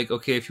just felt like,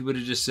 okay, if you would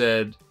have just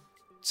said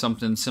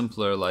something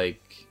simpler,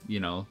 like, you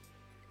know,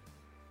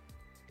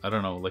 I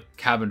don't know, like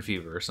Cabin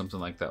Fever or something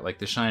like that, like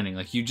The Shining,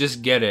 like you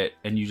just get it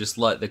and you just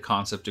let the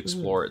concept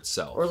explore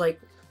itself. Or like,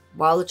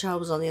 while the child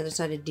was on the other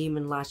side, a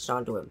demon latched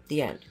onto him.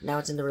 The end. Now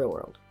it's in the real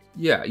world.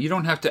 Yeah, you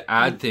don't have to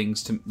add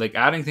things to, like,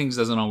 adding things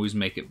doesn't always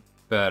make it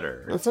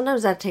better. And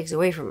sometimes that takes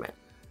away from it.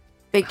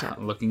 Big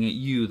time. Looking at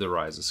you, The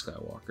Rise of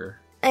Skywalker.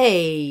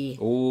 Hey.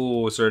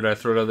 Oh, sorry, did I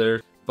throw it out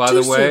there? By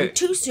Too the way, soon,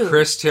 too soon.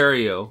 Chris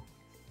Terrio,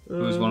 who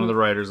was Mm-hmm. one of the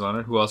writers on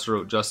it, who also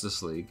wrote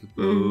Justice League.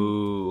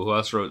 Boo. Who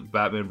also wrote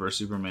Batman vs.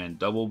 Superman.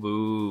 Double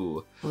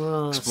boo.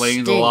 Oh,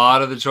 Explains a stink.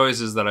 lot of the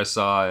choices that I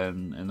saw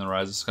in The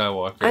Rise of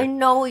Skywalker. I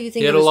know you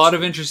think He had it a was lot too-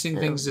 of interesting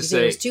things to you think It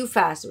say. was too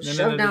fast. It was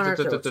shoved down our throats.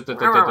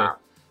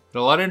 He had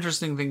a lot of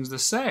interesting things to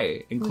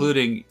say,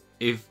 including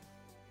if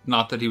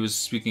not that he was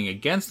speaking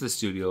against the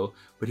studio,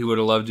 but he would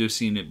have loved to have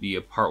seen it be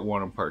a part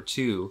 1 and part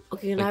 2.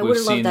 Okay, and like I we've would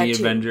have seen loved that the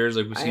too. Avengers,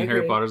 like we've I seen Harry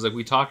agree. Potter's, like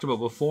we talked about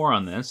before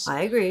on this.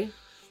 I agree.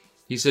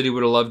 He said he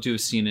would have loved to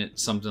have seen it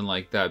something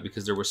like that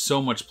because there was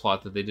so much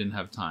plot that they didn't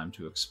have time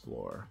to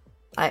explore.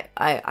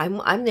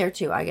 I'm there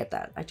too. I get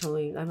that. I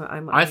totally.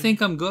 I think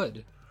I'm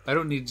good. I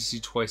don't need to see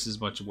twice as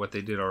much of what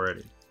they did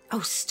already. Oh,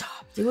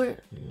 stop! Do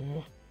it.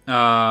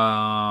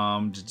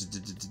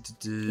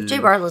 Jay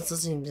Bartlett's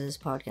listening to this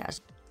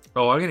podcast.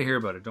 Oh, I'm gonna hear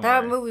about it. Don't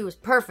That worry. movie was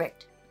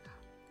perfect.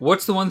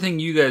 What's the one thing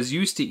you guys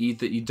used to eat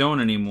that you don't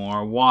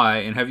anymore? Why?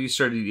 And have you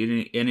started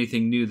eating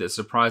anything new that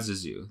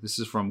surprises you? This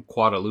is from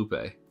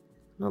Guadalupe.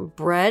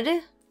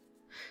 Bread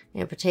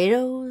and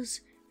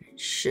potatoes and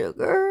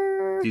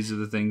sugar These are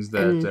the things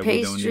that and we don't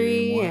pastry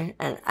eat anymore.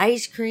 and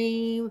ice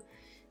cream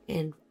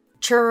and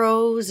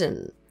churros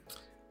and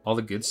All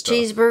the good stuff.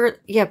 cheeseburger.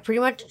 Yeah, pretty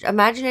much.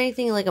 Imagine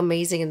anything like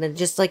amazing and then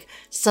just like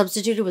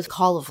substitute it with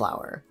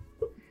cauliflower.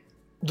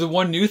 The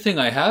one new thing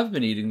I have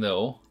been eating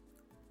though,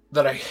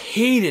 that I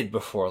hated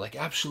before, like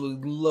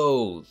absolutely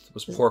loathed,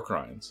 was pork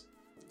rinds.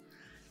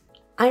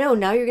 I know,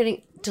 now you're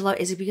getting to love.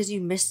 Is it because you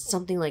missed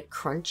something like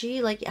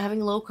crunchy, like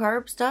having low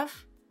carb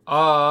stuff?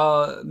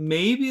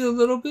 Maybe a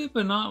little bit,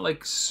 but not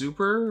like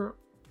super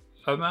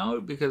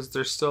amount because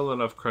there's still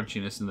enough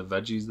crunchiness in the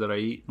veggies that I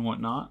eat and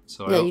whatnot.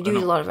 So Yeah, you do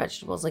eat a lot of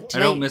vegetables. Like I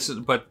tonight, don't miss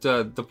it, but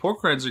the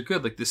pork rinds are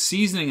good. Like the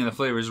seasoning and the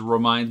flavors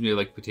reminds me of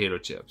like potato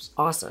chips.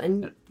 awesome.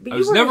 And but I you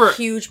was were never- a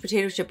huge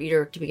potato chip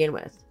eater to begin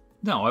with.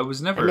 No, I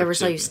was never. I never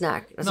saw you chippy.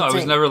 snack. That's No, what I I'm was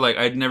saying. never like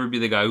I'd never be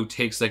the guy who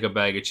takes like a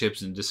bag of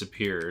chips and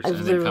disappears I've and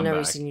then literally come never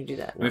back. seen you do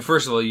that. I mean,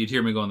 first of all, you'd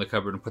hear me go in the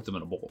cupboard and put them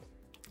in a bowl.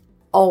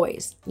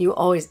 Always. You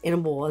always in a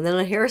bowl. And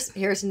then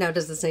Harrison now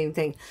does the same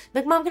thing. I'm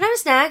like, Mom, can I have a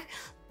snack?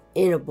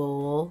 In a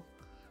bowl.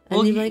 And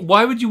Well, you'd be like,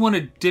 why would you want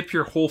to dip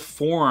your whole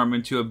forearm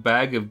into a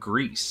bag of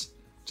grease?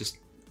 Just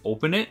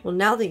open it well,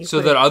 now that you so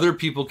put that it, other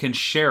people can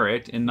share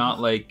it and not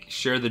like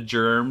share the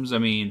germs. I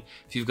mean,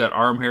 if you've got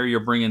arm hair,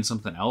 you're bringing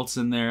something else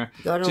in there.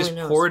 God Just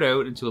only knows. pour it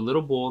out into a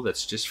little bowl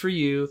that's just for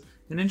you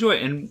and enjoy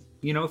it. And,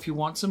 you know, if you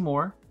want some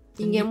more,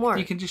 You can get more.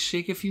 You can just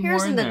shake a few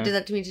Harrison more in that there. did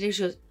that to me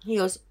today. He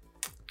goes,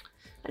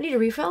 I need a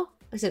refill.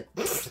 I said,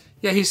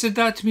 Yeah, he said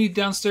that to me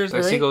downstairs.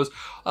 Really? He goes,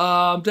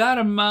 Dad,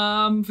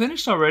 I'm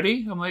finished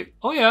already. I'm like,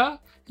 oh, yeah.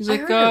 He's I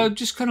like, heard him.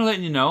 just kind of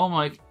letting you know. I'm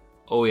like,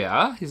 oh,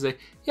 yeah? He's like,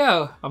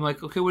 yeah. I'm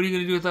like, okay, what are you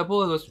going to do with that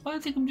bowl? He goes, well, I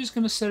think I'm just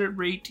going to set it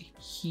right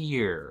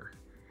here.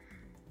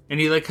 And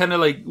he like kind of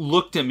like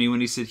looked at me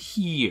when he said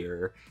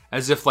here,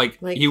 as if like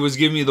he was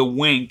giving me the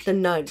wink the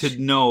nudge. to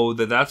know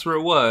that that's where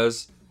it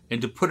was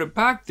and to put it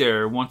back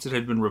there once it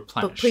had been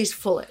replenished. But please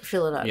fill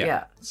it up.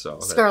 Yeah. So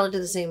Scarlett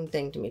did the same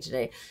thing to me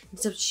today,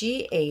 except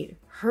she ate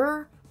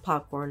her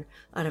popcorn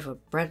out of a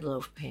bread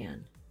loaf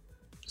pan.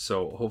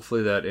 So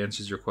hopefully that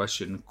answers your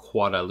question,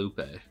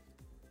 Guadalupe.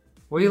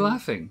 Why are you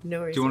laughing? No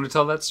Do reason. you want to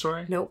tell that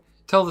story? Nope.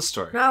 Tell the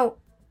story. No.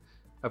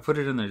 I put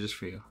it in there just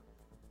for you.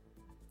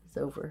 It's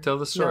over. Tell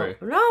the story.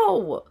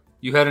 No.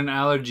 You had an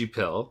allergy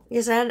pill.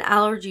 Yes, I had an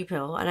allergy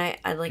pill, and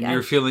I like. And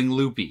you're feeling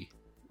loopy.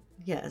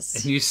 Yes.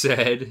 And you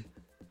said...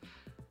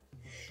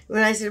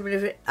 When I said, but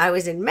if I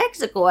was in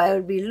Mexico, I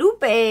would be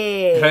Lupe.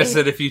 And I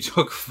said if you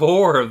took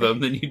 4 of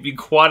them, then you'd be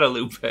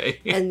Guadalupe.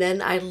 And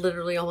then I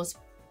literally almost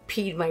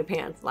peed my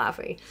pants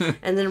laughing.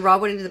 And then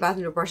Rob went into the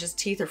bathroom to brush his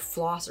teeth or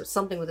floss or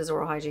something with his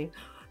oral hygiene.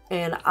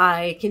 And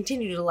I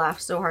continued to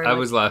laugh so hard. I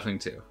was laughing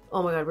too.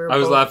 Oh my God. I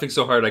was laughing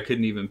so hard I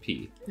couldn't even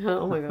pee.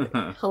 Oh my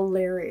God.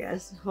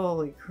 Hilarious.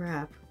 Holy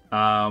crap.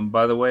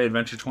 By the way,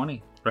 Adventure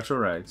 20. Retro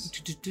Rags.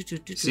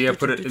 See, I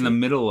put it in the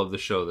middle of the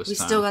show this We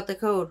time. still got the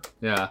code.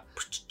 Yeah.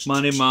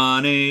 Money,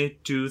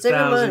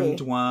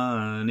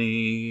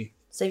 2020.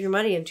 Save your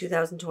money in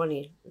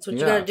 2020. That's what you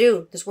Yeah. gotta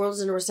do. This world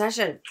is in a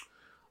recession.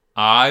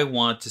 I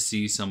want to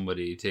see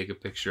somebody take a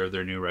picture of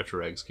their new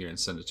Retro Rags gear and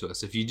send it to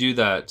us. If you do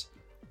that,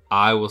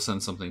 I will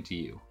send something to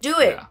you. Do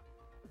it. Yeah.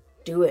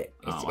 Do it.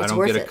 It's I don't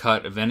worth get a it.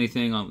 cut of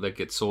anything that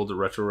gets sold at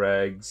Retro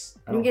Rags.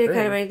 You don't get a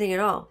cut of anything at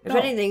all. If No.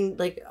 anything,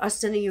 like us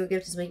sending you a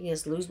gift is making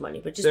us lose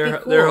money. But just They're be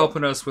cool. they're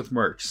helping us with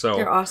merch, so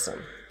They're awesome.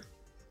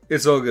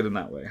 it's all good in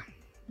that way.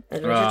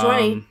 Adventure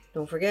 20.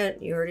 Don't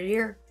forget, you heard it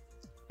here.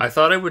 I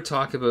thought I would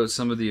talk about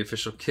some of the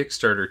official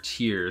Kickstarter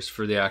tiers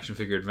for the Action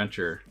Figure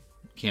Adventure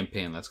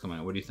campaign that's coming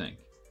out. What do you think?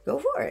 Go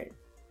for it.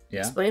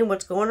 Yeah. Explain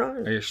what's going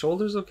on. Are your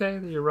shoulders okay?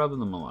 You're rubbing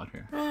them a lot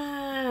here.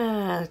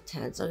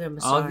 Tense. I'll get a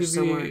massage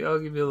somewhere. I'll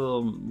give you a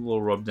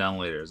little rub down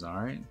later. Is that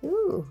all right?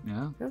 Ooh.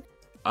 Yeah. Okay.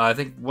 I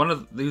think one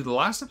of the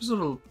last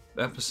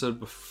episode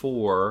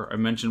before I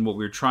mentioned what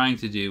we were trying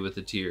to do with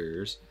the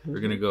tiers. We're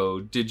gonna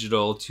go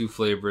digital, 2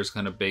 flavors,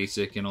 kind of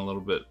basic and a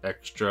little bit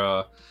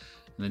extra,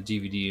 and then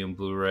DVD and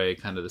Blu-ray,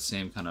 kind of the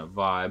same kind of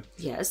vibe.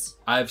 Yes.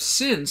 I have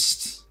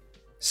since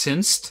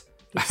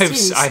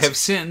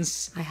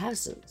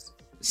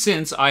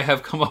I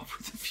have come up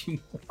with a few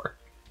more.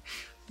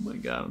 Oh my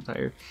God, I'm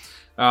tired.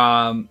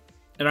 And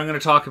I'm going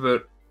to talk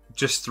about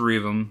just 3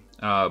 of them.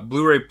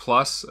 Blu-ray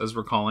Plus, as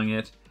we're calling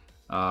it.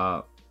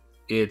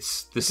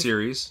 It's the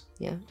series,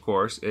 Yeah. of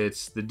course.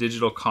 It's the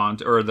digital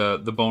content, or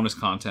the bonus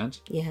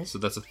content. Yes. So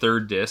that's a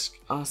 3rd disc.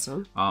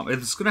 Awesome.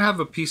 It's going to have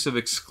a piece of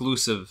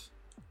exclusive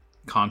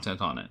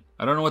content on it.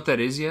 I don't know what that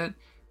is yet,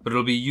 but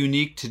it'll be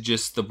unique to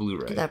just the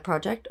Blu-ray. To that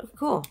project? Oh,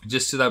 cool.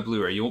 Just to that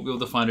Blu-ray. You won't be able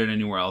to find it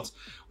anywhere else.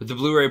 With the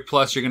Blu-ray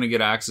Plus, you're going to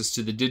get access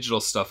to the digital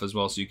stuff as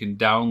well, so you can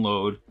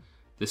download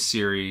the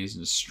series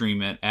and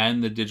stream it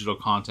and the digital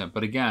content.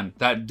 But again,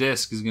 that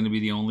disc is going to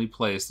be the only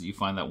place that you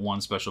find that one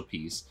special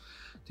piece.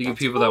 To give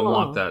people that cool.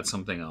 want that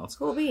something else.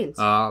 Cool beans.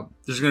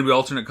 There's going to be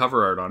alternate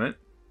cover art on it.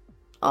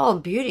 Oh,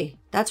 beauty.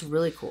 That's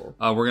really cool.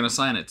 We're going to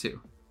sign it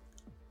too.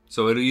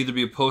 So it'll either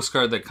be a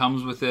postcard that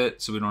comes with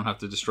it, so we don't have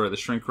to destroy the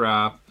shrink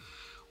wrap,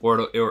 or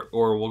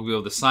we'll be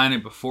able to sign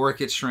it before it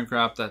gets shrink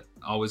wrapped. That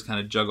always kind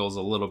of juggles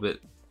a little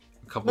bit,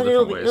 a couple But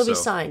different ways. it'll be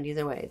signed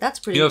either way. That's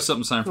pretty You have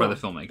something signed cool. by the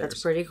filmmakers.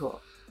 That's pretty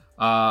cool.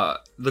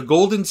 The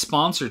golden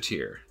sponsor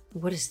tier.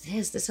 What is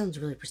this? This sounds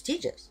really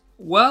prestigious.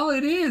 Well,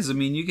 it is. I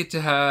mean, you get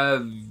to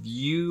have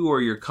you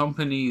or your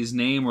company's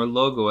name or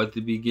logo at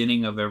the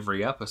beginning of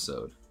every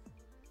episode.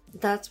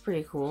 That's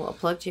pretty cool. A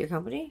plug to your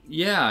company?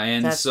 Yeah,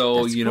 and That's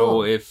so, you know,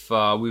 cool. if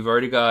we've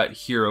already got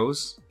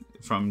Heroes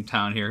from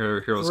town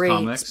here, Heroes Great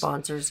Comics.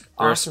 sponsors.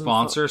 They're Awesome a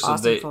sponsor, so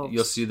awesome folks.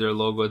 you'll see their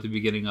logo at the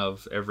beginning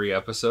of every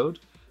episode.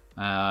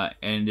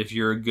 And if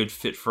you're a good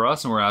fit for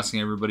us, and we're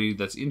asking everybody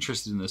that's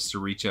interested in this to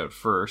reach out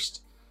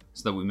first,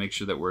 so that we make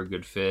sure that we're a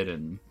good fit.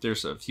 And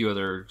there's a few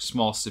other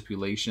small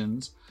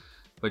stipulations.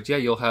 But yeah,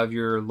 you'll have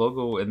your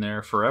logo in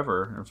there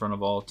forever in front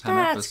of all 10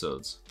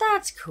 episodes.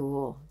 That's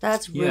cool.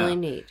 That's really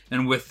neat.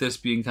 And with this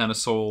being kind of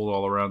sold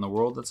all around the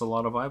world, that's a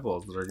lot of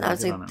eyeballs that are going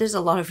to get on it. There's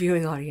a lot of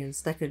viewing audience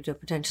that could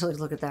potentially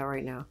look at that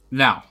right now.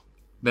 Now,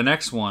 the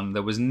next one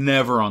that was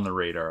never on the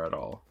radar at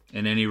all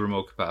in any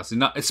remote capacity.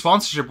 Not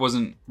sponsorship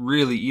wasn't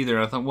really either.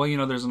 I thought,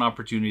 well, there's an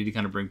opportunity to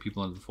kind of bring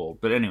people into the fold.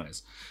 But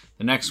anyways,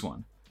 the next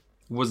one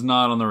was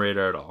not on the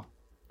radar at all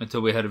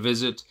until we had a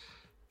visit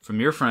from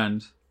your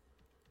friend,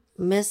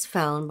 Miss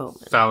Fallon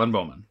Bowman. Fallon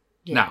Bowman.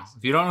 Yes. Now,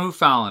 if you don't know who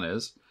Fallon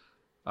is,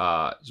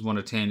 she's one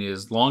of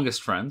Tanya's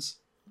longest friends.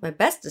 My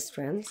bestest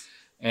friends.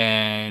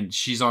 And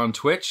she's on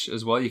Twitch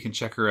as well. You can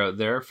check her out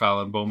there,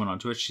 Fallon Bowman on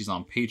Twitch. She's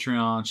on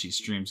Patreon. She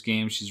streams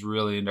games. She's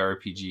really into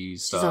RPG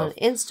stuff. She's on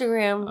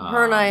Instagram.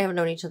 Her and I have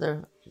known each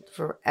other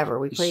forever.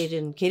 We played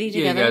in Kitty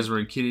together. Yeah, you guys were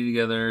in Kitty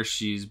together.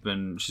 She's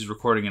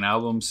recording an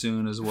album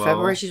soon as well.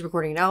 February, she's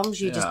recording an album.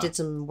 She just did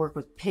some work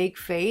with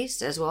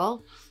Pigface as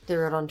well.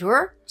 They're out on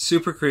tour.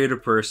 Super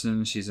creative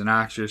person. She's an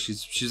actress.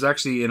 She's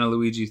actually in a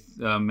Luigi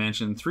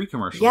Mansion 3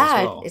 commercial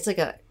as well. It's like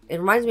it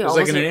reminds me it's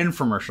almost like an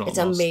infomercial. It's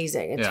almost.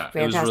 Amazing. It's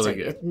fantastic. It was really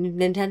good.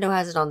 Nintendo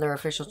has it on their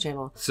official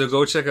channel. So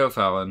go check out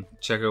Fallon.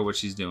 Check out what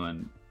she's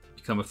doing.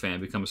 Become a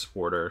fan. Become a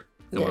supporter.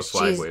 Become a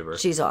flag waver.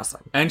 She's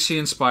awesome. And she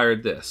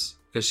inspired this.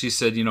 Because she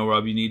said,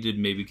 Rob, you need to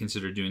maybe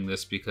consider doing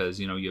this because,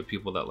 you have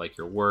people that like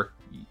your work.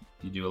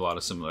 You do a lot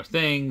of similar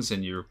things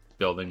and you're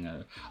building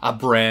a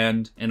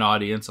brand, an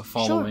audience, a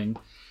following.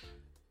 Sure.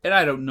 And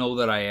I don't know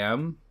that I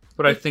am,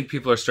 but I think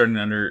people are starting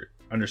to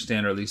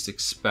understand or at least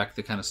expect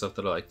the kind of stuff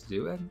that I like to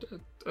do. And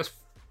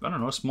I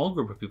don't know, a small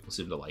group of people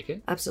seem to like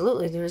it.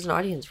 Absolutely. There is an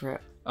audience for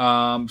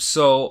it.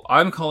 So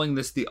I'm calling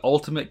this the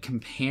Ultimate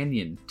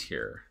Companion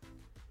tier.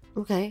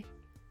 Okay.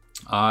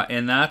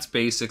 And that's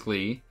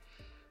basically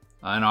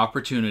an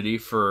opportunity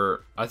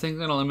for, I think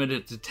they're going to limit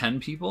it to 10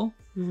 people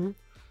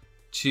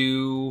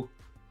to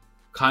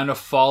kind of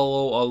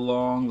follow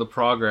along the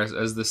progress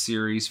as the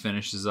series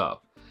finishes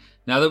up.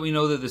 Now that we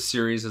know that the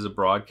series has a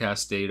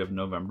broadcast date of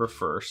November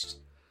 1st,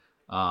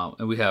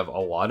 and we have a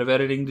lot of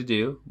editing to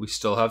do, we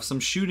still have some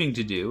shooting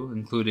to do,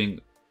 including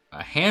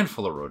a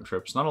handful of road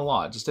trips, not a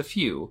lot, just a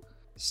few.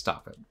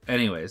 Stop it.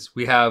 Anyways,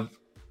 we have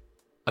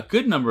a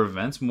good number of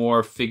events,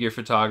 more figure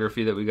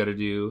photography that we got to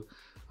do,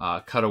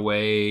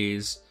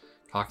 cutaways,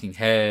 talking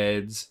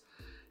heads.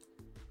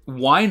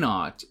 Why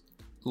not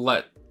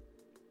let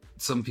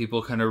some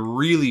people kind of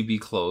really be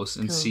close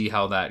and see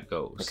how that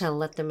goes? Kind of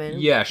let them in?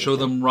 Yeah, show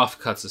them rough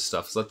cuts of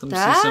stuff. Let them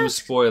see some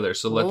spoilers.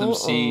 So let them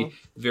see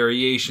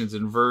variations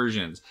and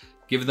versions.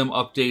 Give them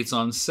updates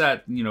on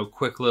set,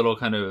 quick little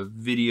kind of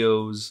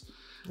videos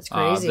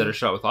that are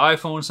shot with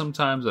iPhone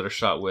sometimes, that are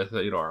shot with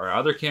our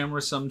other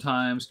cameras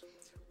sometimes.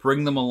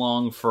 Bring them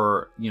along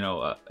for,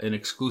 an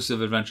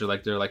exclusive adventure.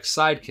 Like they're like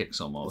sidekicks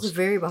almost. It's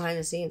very behind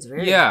the scenes.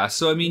 Yeah,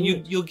 so I mean,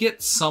 you'll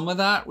get some of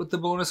that with the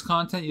bonus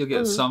content. You'll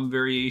get some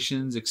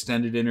variations,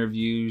 extended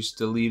interviews,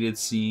 deleted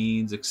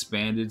scenes,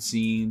 expanded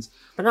scenes.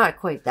 But not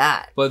quite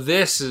that. But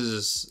this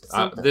is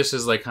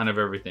like kind of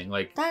everything.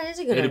 Like that is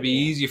a good idea. It'd be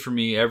easy for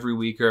me every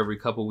week or every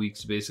couple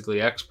weeks to basically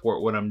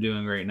export what I'm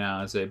doing right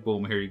now and say,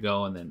 boom, here you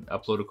go, and then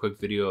upload a quick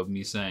video of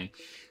me saying,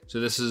 so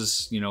this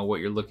is,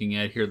 what you're looking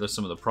at. Here are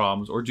some of the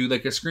problems. Or do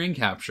like a screen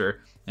capture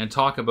and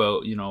talk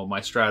about,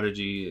 my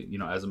strategy,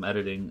 as I'm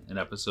editing an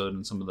episode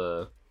and some of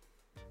the,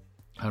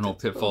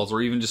 pitfalls,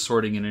 or even just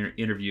sorting an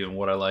interview and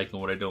what I like and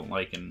what I don't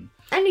like and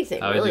anything,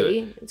 how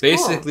really. I do it.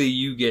 Basically,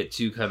 you get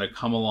to kind of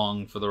come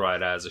along for the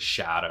ride as a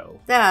shadow.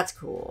 That's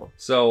cool.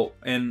 So,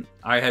 and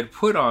I had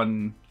put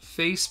on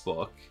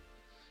Facebook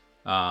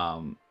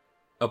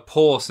a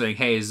poll saying,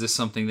 hey, is this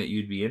something that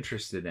you'd be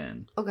interested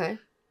in? Okay.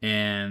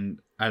 And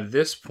at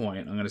this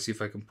point, I'm going to see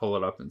if I can pull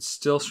it up and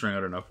still string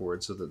out enough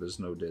words so that there's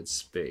no dead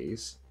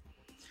space.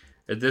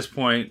 At this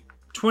point,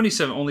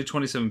 only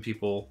 27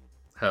 people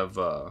have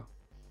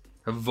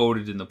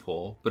voted in the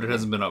poll, but it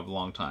hasn't been up a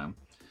long time.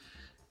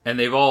 And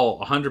they've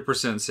all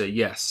 100% say,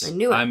 yes,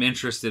 I'm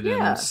interested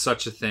in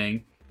such a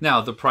thing.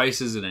 Now, the price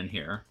isn't in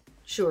here.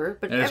 Sure.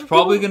 But and it's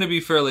probably going to be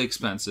fairly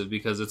expensive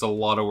because it's a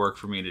lot of work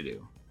for me to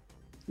do.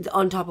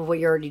 On top of what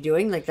you're already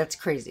doing, like that's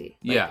crazy.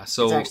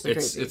 So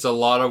it's a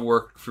lot of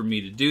work for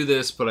me to do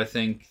this, but I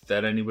think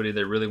that anybody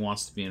that really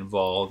wants to be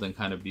involved and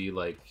kind of be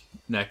like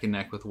neck and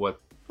neck with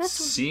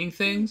seeing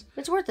things,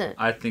 it's worth it.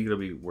 I think it'll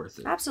be worth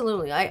it.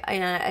 Absolutely.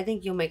 I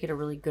think you'll make it a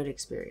really good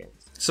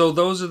experience. So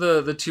those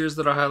are the tiers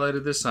that I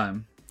highlighted this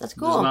time. That's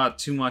cool. There's not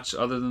too much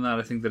other than that.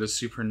 I think that is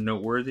super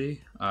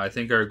noteworthy. I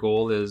think our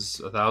goal is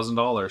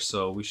 $1,000,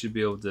 so we should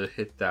be able to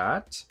hit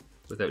that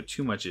without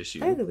too much issue.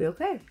 I think it'll be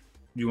okay.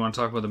 You want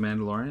to talk about The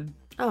Mandalorian?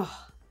 Oh,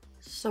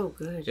 so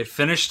good. It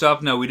finished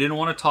up. Now, we didn't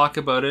want to talk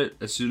about it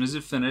as soon as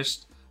it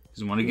finished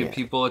because we want to give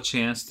people a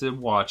chance to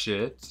watch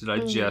it, to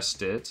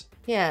digest it.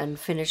 Yeah, and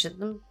finish it.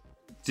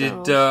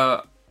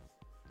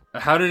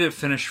 How did it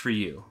finish for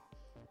you?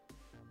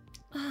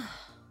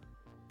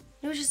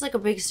 It was just like a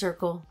big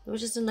circle. It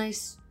was just a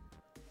nice...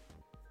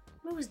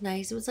 It was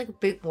nice. It was like a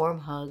big warm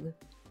hug.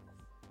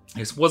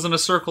 It wasn't a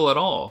circle at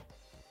all.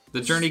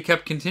 The journey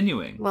kept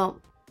continuing.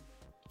 Well...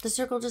 The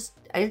circle just...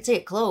 I didn't say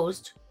it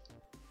closed.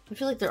 I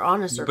feel like they're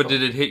on a circle. But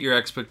did it hit your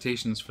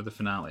expectations for the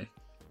finale?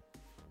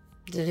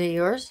 Did it hit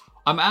yours?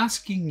 I'm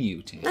asking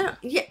you, Tanya.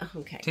 Yeah,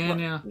 okay.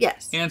 Tanya, well,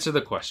 yes. Answer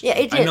the question. Yeah,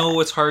 it did. I know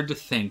it's hard to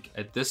think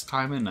at this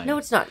time of night. No,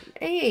 it's not.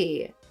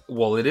 Hey.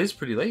 Well, it is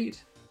pretty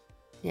late.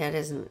 Yeah, it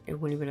isn't. It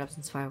wouldn't have been up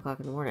since 5 o'clock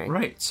in the morning.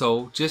 Right.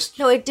 So just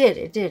No, it did.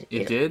 It did.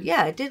 It did?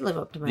 Yeah, it did live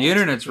up to my. the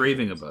internet's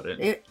raving about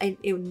it.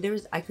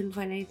 I couldn't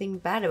find anything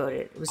bad about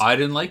it. It was I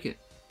didn't like it.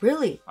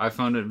 really. I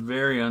found it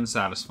very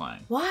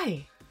unsatisfying.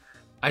 Why?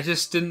 I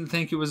just didn't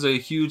think it was a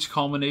huge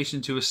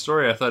culmination to a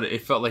story. I thought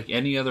it felt like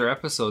any other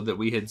episode that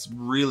we had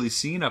really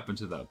seen up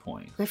until that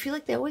point. I feel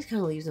like they always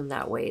kind of leave them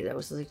that way. That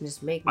was so they can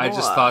just make more. I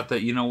just thought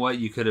that, you know what,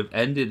 you could have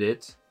ended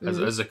it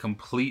Mhm. as a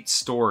complete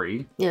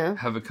story, Yeah.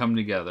 have it come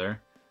together,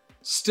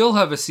 still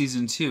have a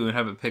season 2 and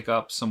have it pick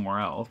up somewhere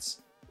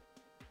else,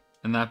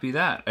 and that be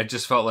that. I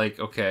just felt like,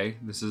 okay,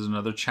 this is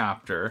another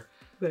chapter.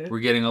 Okay. We're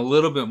getting a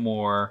little bit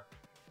more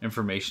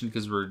information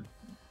because we're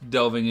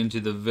delving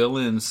into the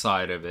villain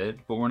side of it,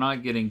 but we're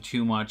not getting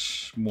too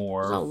much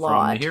more There's a from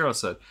lot. the hero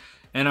side.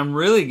 And I'm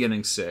really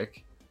getting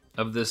sick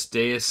of this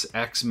Deus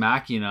Ex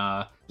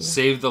Machina,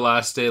 save the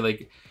last day.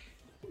 Like,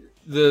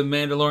 the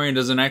Mandalorian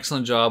does an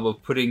excellent job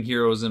of putting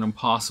heroes in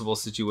impossible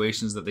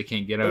situations that they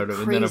can't get out Like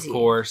of. And then, of crazy.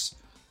 course,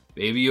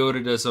 Baby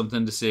Yoda does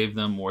something to save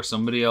them, or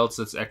somebody else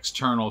that's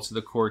external to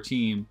the core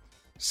team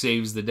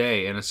saves the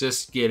day. And it's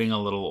just getting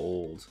a little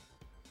old.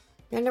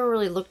 I never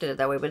really looked at it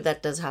that way, but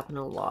that does happen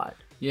a lot.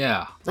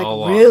 Yeah. It's like a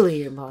lot.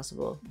 really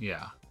impossible.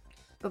 Yeah.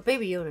 But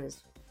Baby Yoda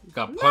is.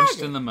 Got punched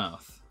Magic. in the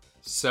mouth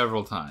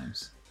several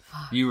times.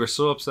 You were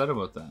so upset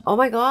about that. Oh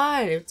my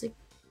god! It's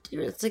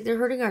like they're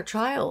hurting our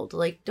child.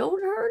 Like,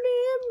 don't hurt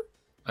him.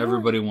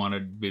 Everybody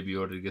wanted Baby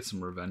Yoda to get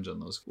some revenge on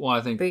those. Well,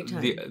 I think Big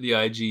time. the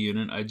IG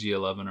unit,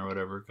 IG-11 or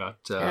whatever,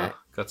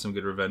 got some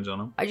good revenge on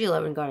them.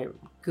 IG-11 got it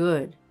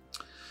good.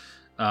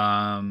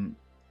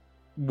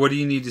 What do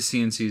you need to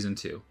see in season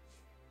 2?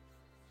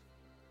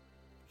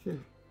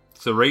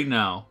 So right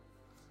now,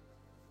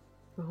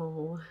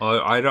 Oh.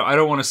 I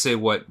don't want to say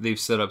what they've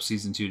set up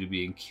season 2 to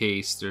be in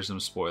case there's some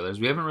spoilers.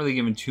 We haven't really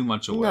given too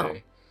much away. No.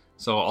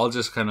 So I'll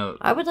just kind of...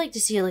 I would like to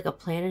see like a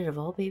planet of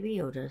all Baby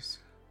Yodas.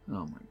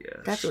 Oh my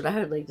gosh. That's what I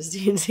would like to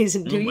see in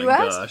season 2. Oh my You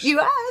asked. gosh. You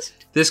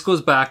asked. This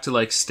goes back to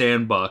like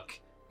Stan Buck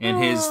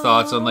and his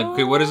thoughts on like,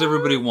 okay, what does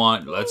everybody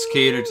want? Let's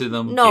cater to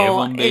them. No,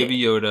 Give them Baby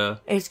Yoda.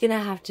 It's gonna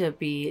have to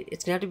be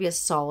a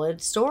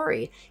solid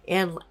story,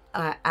 and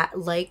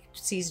like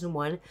season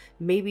 1,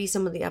 maybe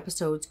some of the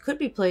episodes could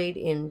be played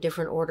in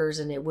different orders,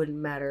 and it wouldn't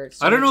matter.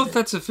 I don't know if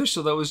that's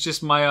official. That was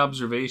just my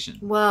observation.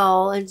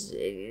 Well,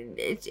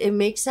 it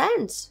makes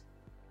sense.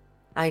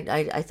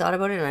 I thought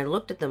about it and I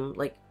looked at them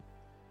like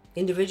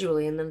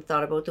individually, and then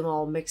thought about them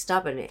all mixed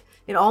up, and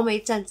it all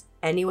made sense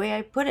any way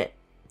I put it.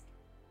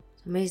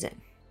 It's amazing.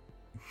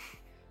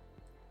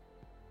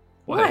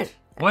 What?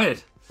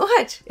 What?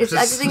 It's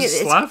I Just- just think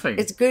just laughing.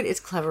 it's good. It's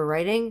clever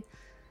writing.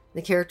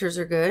 The characters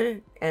are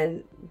good,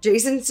 and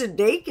Jason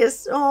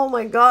Sudeikis. Oh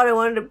my god! I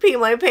wanted to pee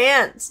my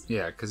pants.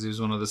 Yeah, because he was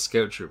one of the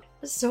scout troop.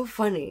 It's so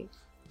funny.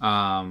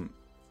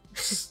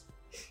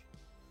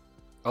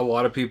 A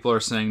lot of people are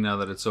saying now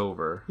that it's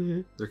over,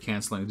 Mhm. they're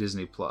canceling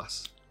Disney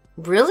Plus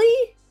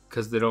Really?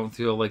 because they don't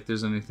feel like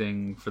there's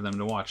anything for them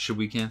to watch. Should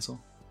we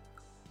cancel?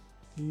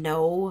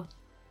 No.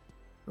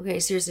 Okay,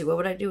 seriously, what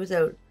would I do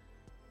without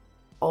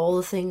all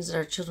the things that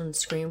our children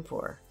scream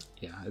for?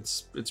 Yeah,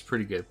 it's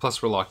pretty good.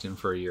 Plus, we're locked in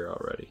for a year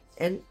already.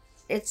 And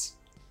it's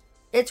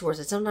worth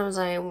it. Sometimes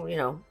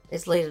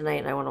it's late at night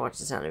and I want to watch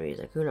The Sound of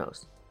Music. Who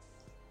knows?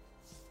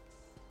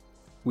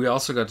 We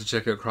also got to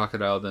check out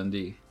Crocodile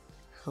Dundee.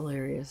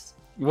 Hilarious.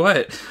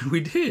 What? We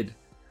did.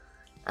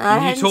 I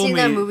You hadn't told seen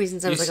that me- movie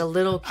since I you was like s- a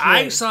little kid.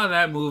 I saw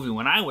that movie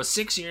when I was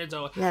 6 years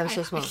old. Yeah, I was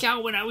so small. I saw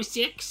it when I was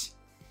 6.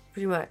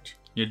 Pretty much.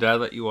 Your dad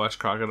let you watch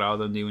Crocodile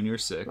Dundee when you were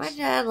 6. My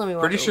dad let me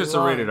watch Pretty it sure it's a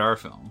long. rated R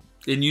film.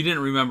 And you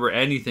didn't remember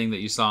anything that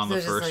you saw in So the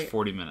it's just first like-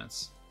 40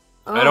 minutes.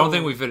 Oh. I don't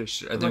think we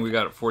finished. I think Like, we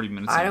got 40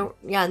 minutes I in. don't.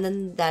 Yeah, and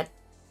then that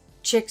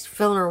chick's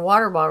filling her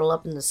water bottle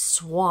up in the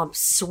swamp,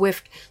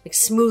 swift, like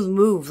smooth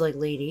move, like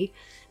lady.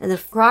 And the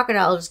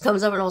crocodile just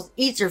comes up and almost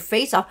eats her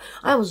face off.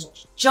 I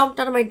almost jumped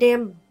out of my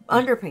damn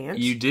underpants.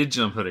 You did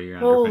jump out of your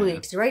Holy,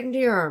 underpants. right into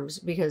your arms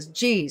because,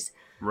 geez,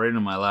 Right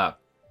in my lap.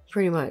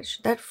 pretty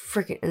much that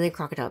freaking. And then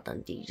Crocodile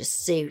Dundee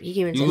just saved. He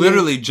came in. You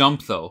literally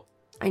jumped though.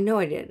 I know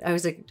I did. I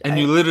was like, And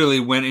you literally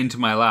went into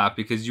my lap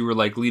because you were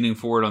like leaning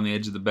forward on the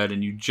edge of the bed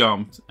and you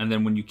jumped. And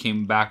then when you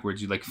came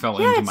backwards, you like fell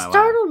yeah, into it my lap.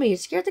 startled me. It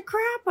scared the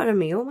crap out of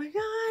me. Oh my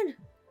god,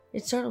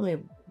 it startled me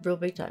real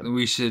big time.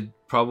 We should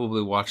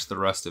probably watch the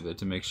rest of it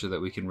to make sure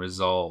that we can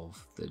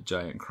resolve the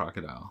giant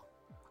crocodile.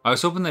 I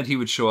was hoping that he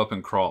would show up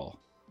and crawl.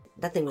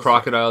 That thing was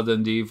Crocodile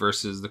Dundee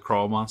versus the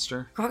crawl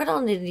monster.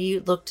 Crocodile Dundee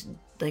looked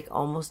like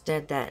almost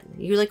dead then.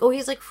 You're like, oh,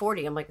 he's like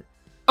 40. I'm like,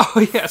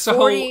 Oh yeah, so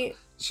 40.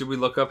 should we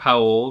look up how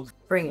old?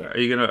 Bring it.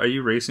 Are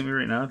you racing me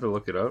right now to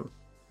look it up?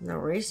 No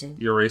racing.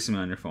 You're racing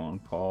me on your phone.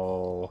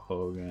 Paul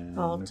Hogan.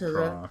 Paul to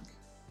the- Croc.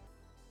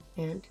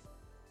 And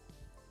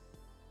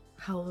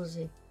how old was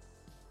he?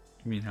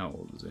 I mean, how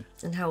old is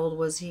he? And how old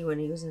was he when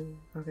he was in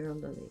Crocodile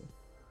Dundee?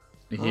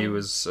 He Oh.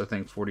 was, I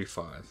think,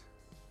 45.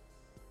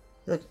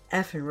 He looked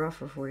effing rough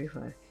for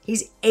 45.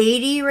 He's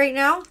 80 right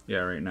now? Yeah,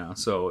 right now.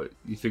 So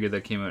you figured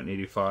that came out in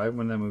 85?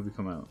 When did that movie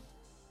come out?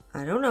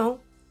 I don't know.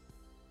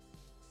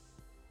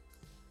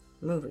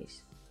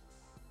 Movies.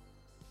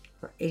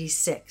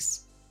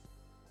 86.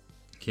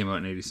 Came out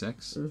in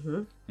 86. Mm-hmm.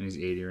 And he's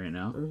 80 right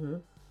now. Mm-hmm.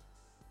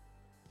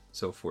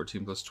 So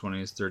 14 plus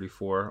 20 is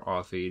 34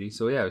 off 80.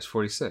 So yeah, he was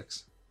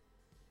 46.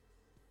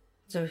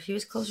 So he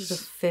was closer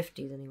to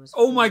 50 than he was.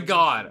 Oh my 40.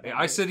 God.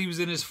 I said he was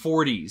in his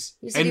 40s.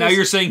 You said And he now was-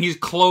 you're saying he's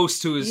close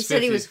to his 50s. You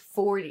said he was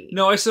 40.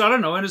 No, I said, I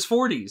don't know, in his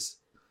 40s.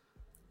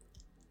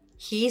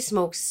 He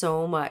smokes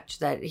so much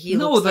that he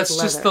No, looks that's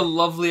like just leather. the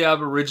lovely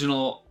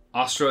Aboriginal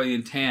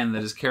Australian tan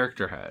that his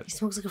character had. He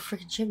smokes like a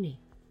freaking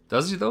chimney.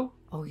 Does he though?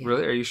 Oh, yeah.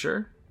 Really? Are you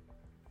sure?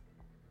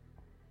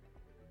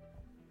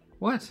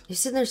 What? He's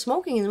sitting there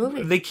smoking in the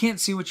movie. They can't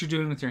see what you're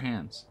doing with your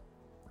hands.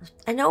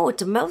 I know,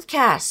 it's a mouth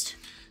cast.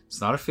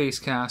 It's not a face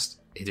cast.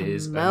 It It's a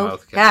is a mouth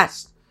mouth cast.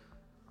 cast.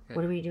 Okay.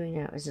 What are we doing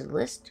now? Is it a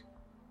list?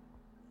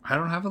 I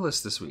don't have a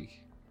list this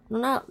week.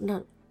 No,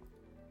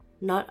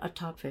 not a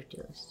top 50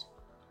 list.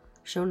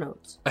 Show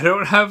notes. I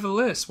don't have a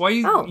list.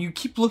 Why Oh. you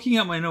keep looking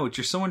at my notes?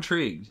 You're so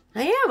intrigued.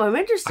 I am. I'm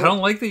interested. I don't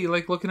like that you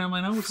like looking at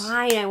my notes.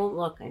 Fine, I won't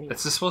look anymore.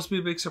 It's supposed to be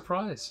a big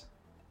surprise.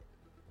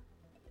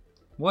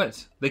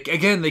 What?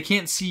 Again, they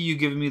can't see you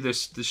giving me the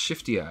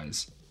shifty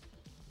eyes.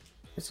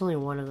 It's only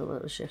one of them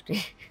that was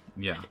shifty.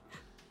 Yeah.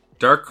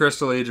 Dark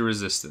Crystal Age of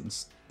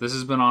Resistance. This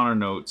has been on our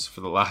notes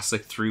for the last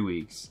 3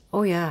 weeks.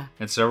 Oh, yeah.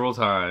 And several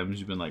times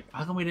you've been like,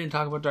 how come we didn't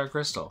talk about Dark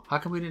Crystal? How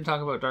come we didn't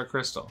talk about Dark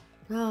Crystal?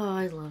 Oh,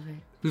 I love it.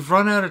 We've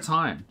run out of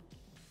time.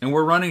 And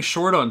we're running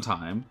short on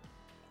time.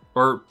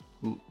 Or,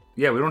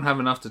 yeah, we don't have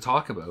enough to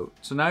talk about.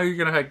 So now you're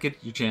going to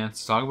get your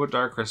chance to talk about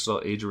Dark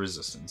Crystal Age of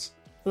Resistance.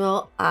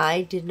 Well,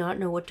 I did not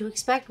know what to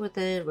expect with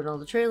it, when all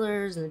the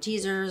trailers and the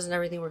teasers and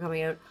everything were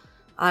coming out.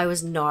 I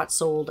was not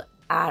sold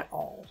at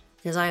all.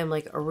 Because I am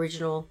like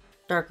original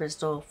Dark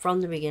Crystal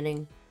from the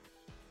beginning.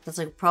 That's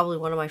like probably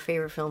one of my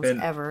favorite films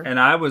ever. And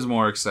I was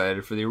more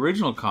excited for the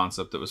original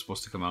concept that was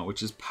supposed to come out,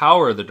 which is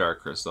Power of the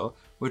Dark Crystal,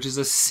 which is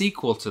a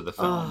sequel to the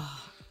film.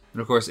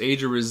 And of course,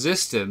 Age of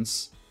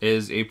Resistance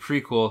is a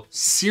prequel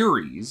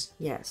series.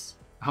 Yes.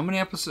 How many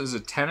episodes?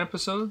 Is it 10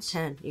 episodes?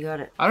 10. You got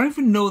it. I don't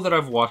even know that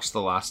I've watched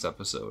the last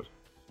episode.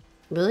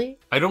 Really?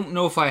 I don't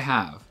know if I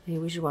have. Maybe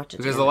we should watch it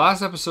Because together. the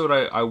last episode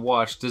I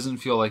watched doesn't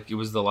feel like it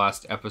was the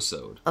last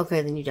episode.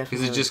 Okay, then you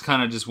definitely... Because it just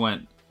kind of just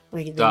went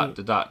like, then dot,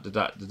 you- dot, dot,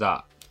 dot, dot,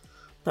 dot.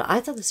 But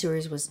I thought the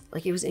series was,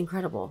 like, it was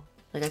incredible.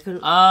 Like, I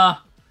couldn't... I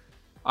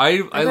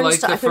couldn't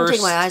liked the I couldn't first...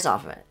 take my eyes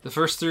off of it. The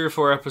first 3 or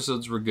 4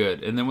 episodes were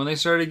good. And then when they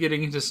started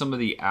getting into some of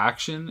the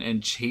action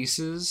and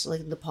chases...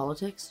 Like, the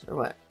politics? Or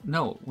what?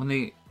 No, when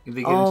they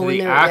get Oh, into when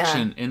the they're-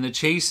 action and the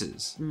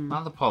chases.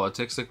 Not the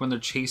politics. Like when they're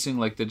chasing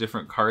like the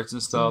different carts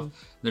and stuff.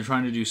 They're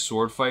trying to do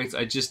sword fights.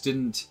 I just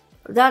didn't...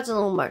 That's a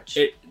little much.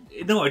 It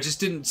just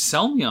didn't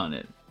sell me on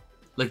it.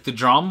 Like the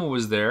drama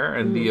was there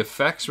and the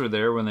effects were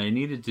there when they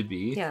needed to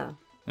be. Yeah.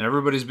 And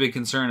everybody's big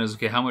concern is,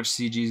 okay, how much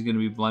CG is going to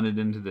be blended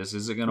into this?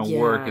 Is it going to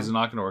work? Is it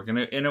not going to work?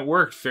 And it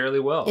worked fairly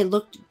well. It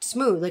looked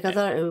smooth. Like, I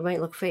thought it might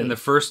look fake. And the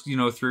first, 3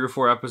 or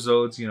 4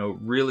 episodes,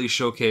 really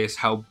showcase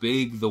how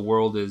big the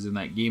world is in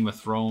that Game of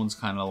Thrones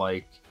kind of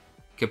like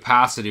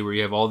capacity where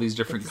you have all these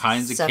different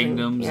kinds of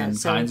kingdoms and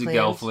 7 kinds of clans.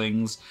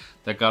 gelflings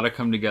that got to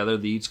come together.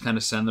 They each kind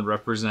of send the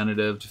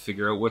representative to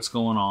figure out what's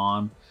going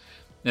on.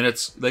 And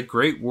it's like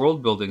great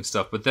world building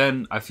stuff. But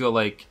then I feel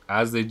like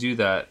as they do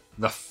that,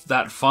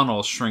 that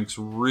funnel shrinks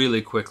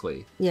really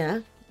quickly.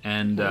 Yeah.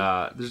 And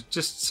there's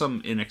just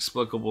some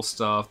inexplicable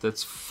stuff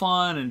that's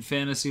fun and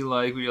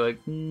fantasy-like, where you're like,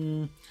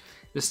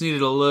 this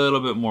needed a little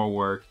bit more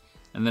work.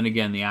 And then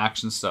again, the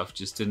action stuff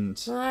just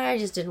didn't... I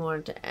just didn't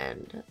want it to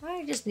end.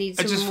 I just need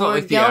some I just more felt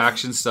like the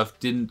action stuff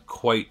didn't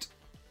quite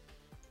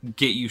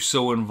get you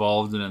so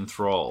involved and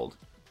enthralled.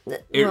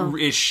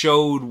 It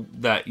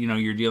showed that,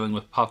 you're dealing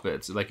with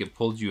puppets. Like, it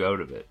pulled you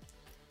out of it.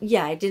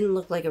 Yeah, it didn't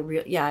look like a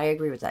real... Yeah, I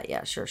agree with that.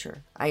 Yeah, sure.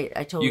 I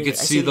totally... You could I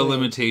see the what you mean.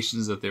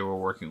 limitations that they were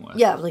working with.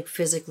 Yeah, like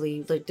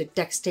physically, like the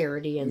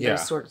dexterity and Yeah.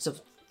 those sorts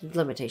of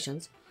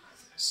limitations.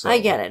 So,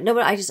 I get it. No,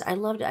 but I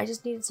loved it. I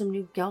just needed some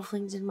new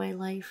Gelflings in my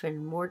life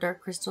and more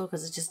Dark Crystal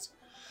because it just...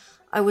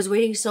 I was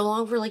waiting so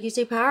long for, like you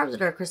say, Power of the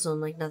Dark Crystal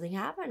and, like, nothing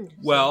happened. So-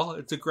 Well,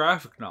 it's a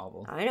graphic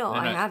novel. I know.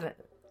 And I have it.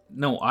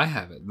 No, I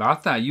have it.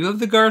 Not that. You have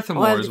the Gartham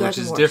Oh, I have Wars, the which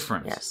Gartham is Wars.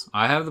 different. Yes.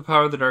 I have the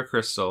Power of the Dark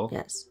Crystal.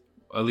 Yes.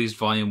 At least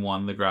Volume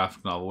 1, the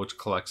graphic novel, which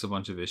collects a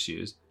bunch of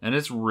issues. And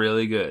it's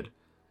really good.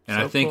 And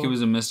So I think cool. it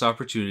was a missed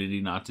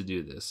opportunity not to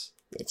do this.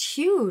 It's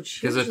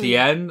huge. Because at the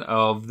end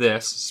of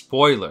this,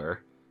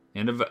 spoiler,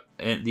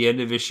 at the end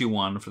of issue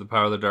 1 for the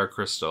Power of the Dark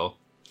Crystal,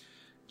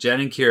 Jen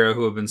and Kira,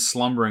 who have been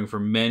slumbering for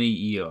many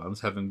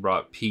eons, having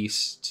brought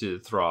peace to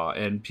Thra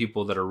and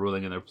people that are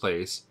ruling in their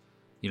place,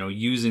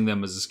 using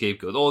them as a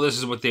scapegoat. Oh, this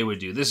is what they would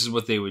do. This is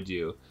what they would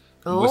do.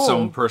 With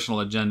some personal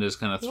agendas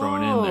kind of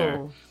thrown in there.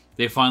 Whoa.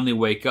 They finally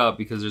wake up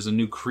because there's a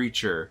new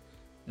creature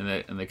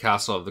in the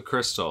Castle of the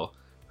Crystal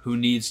who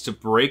needs to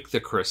break the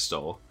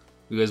crystal,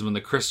 because when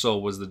the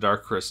crystal was the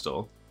Dark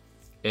Crystal,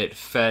 it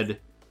fed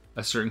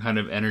a certain kind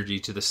of energy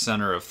to the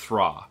center of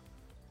Thra,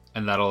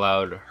 and that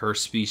allowed her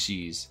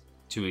species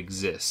to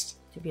exist.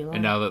 To be alive.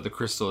 And now that the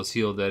crystal is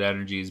healed, that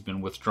energy has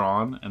been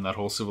withdrawn, and that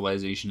whole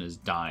civilization is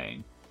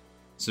dying.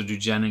 So do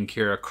Jen and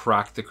Kira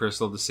crack the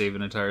crystal to save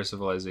an entire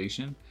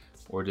civilization?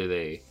 Or do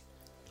they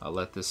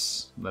let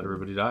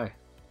everybody die?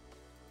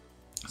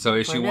 So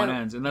issue 1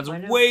 ends. And that's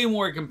way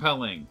more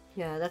compelling.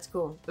 Yeah, that's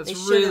cool.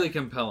 That's really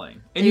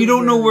compelling. And you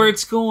don't know where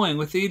it's going.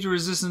 With Age of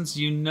Resistance,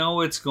 you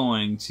know it's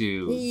going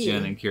to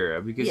Jen and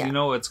Kira. Because you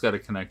know it's got to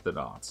connect the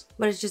dots.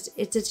 But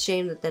it's a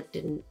shame that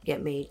didn't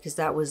get made. Because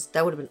that would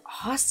have been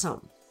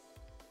awesome.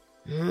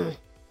 It's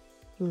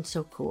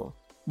so cool.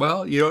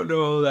 Well, you don't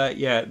know that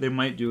yet. They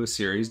might do a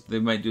series. They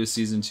might do a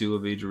season 2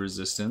 of Age of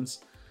Resistance.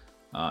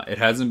 It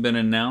hasn't been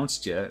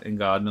announced yet, and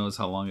God knows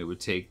how long it would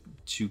take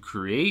to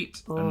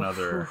create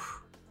another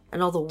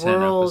and all the 10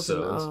 worlds.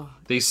 episodes.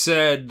 They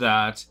said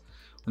that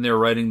when they were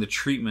writing the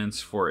treatments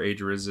for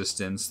Age of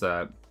Resistance,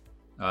 that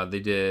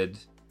they did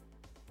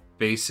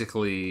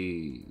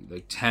basically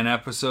like 10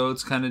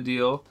 episodes kind of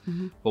deal.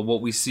 But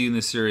what we see in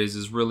the series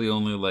is really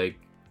only like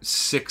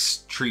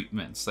 6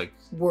 treatments, like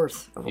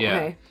worth.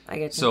 Okay, I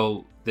get you.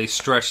 So they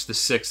stretched the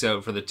 6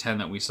 out for the 10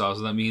 that we saw.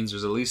 So that means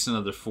there's at least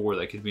another 4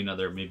 that could be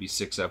another maybe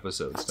 6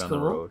 episodes down the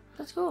road.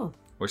 That's cool.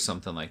 Or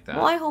something like that.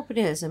 Well, I hope it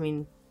is. I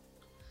mean,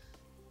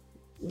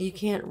 you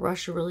can't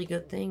rush a really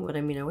good thing, but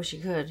I mean, I wish you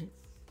could.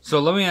 So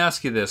let me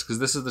ask you this, because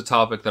this is the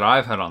topic that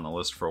I've had on the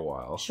list for a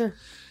while. Sure.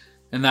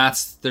 And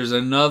there's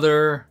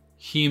another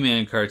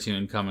He-Man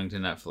cartoon coming to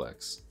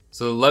Netflix.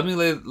 So let me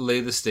lay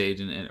the stage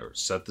or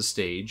set the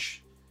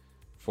stage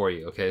for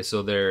you. Okay,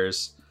 so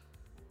there's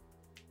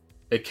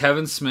a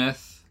Kevin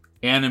Smith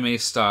anime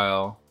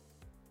style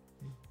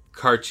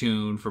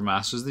cartoon for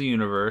Masters of the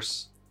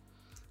Universe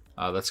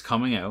that's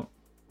coming out.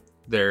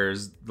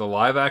 There's the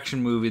live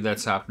action movie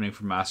that's happening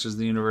for Masters of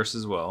the Universe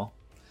as well.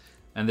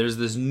 And there's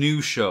this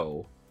new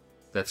show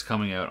that's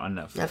coming out on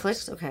Netflix.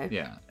 Netflix? Okay.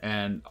 Yeah.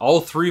 And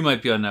all 3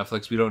 might be on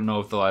Netflix. We don't know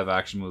if the live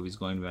action movie is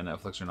going to be on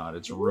Netflix or not.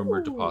 It's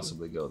rumored to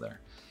possibly go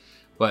there.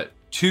 But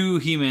 2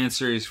 He-Man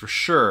series for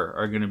sure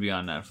are going to be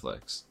on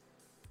Netflix.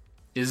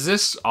 Is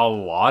this a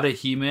lot of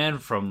He-Man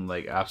from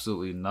like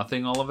absolutely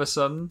nothing all of a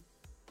sudden?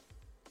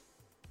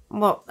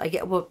 Well,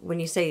 when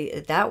you say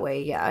it that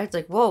way, yeah, it's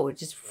like, whoa,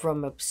 just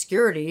from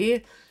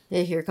obscurity,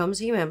 here comes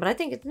He-Man. But I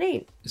think it's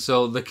neat.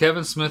 So the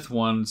Kevin Smith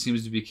one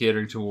seems to be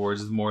catering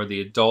towards more the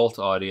adult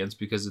audience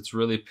because it's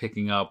really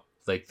picking up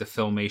like the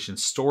Filmation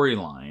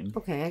storyline.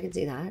 Okay, I can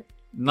see that.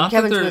 Not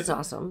Kevin that Smith's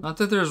awesome. Not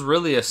that there's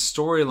really a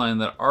storyline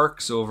that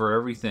arcs over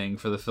everything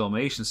for the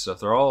Filmation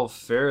stuff. They're all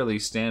fairly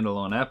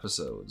standalone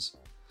episodes.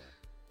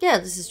 Yeah,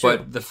 this is true.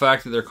 But the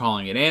fact that they're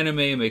calling it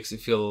anime makes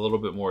it feel a little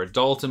bit more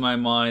adult in my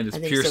mind. It's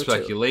pure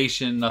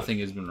speculation. Nothing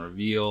has been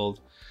revealed.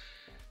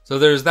 So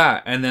there's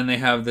that. And then they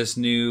have this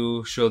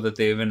new show that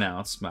they've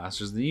announced,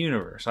 Masters of the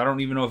Universe. I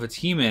don't even know if it's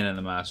He-Man in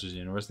the Masters of the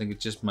Universe. I think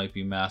it just might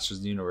be Masters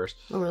of the Universe.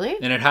 Oh, really?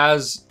 And it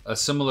has a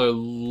similar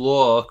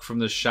look from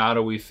the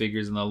shadowy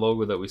figures in the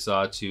logo that we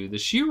saw to the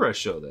She-Ra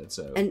show that's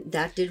out. And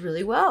that did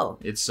really well.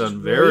 It's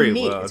done very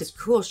well. It's a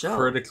cool show.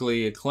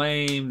 Critically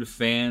acclaimed.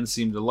 Fans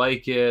seem to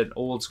like it.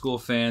 Old school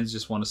fans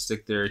just want to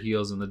stick their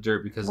heels in the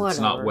dirt because it's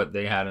not what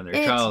they had in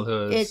their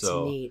childhood. It's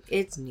neat.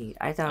 It's neat.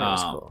 I thought it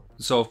was cool.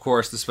 So, of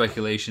course, the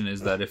speculation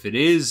is that if it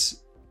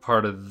is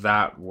part of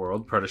that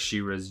world, part of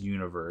She-Ra's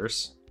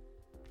universe,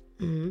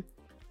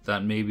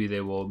 that maybe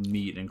they will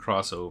meet and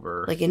cross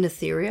over. Like in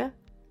Etheria?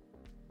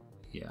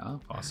 Yeah,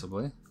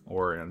 possibly.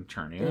 Or in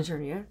Eternia. In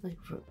Eternia? Like,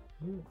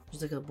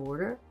 there's like a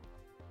border?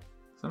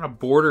 It's not a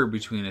border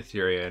between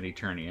Etheria and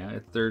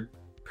Eternia. They're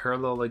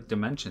parallel like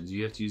dimensions.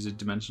 You have to use a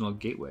dimensional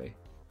gateway,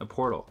 a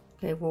portal.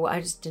 Okay, well, I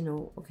just didn't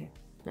know. Okay,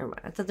 never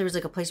mind. I thought there was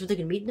like a place where they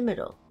could meet in the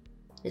middle.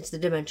 It's the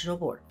dimensional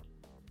border.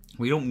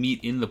 We don't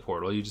meet in the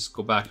portal. You just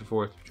go back and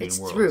forth between worlds.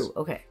 It's through.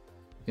 Okay.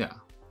 Yeah.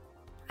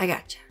 I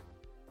gotcha.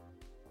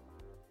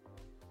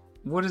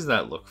 What does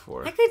that look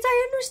for? Because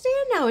I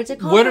understand now. It's a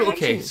comprehension.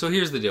 Okay, so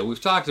here's the deal.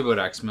 We've talked about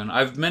X-Men.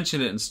 I've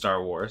mentioned it in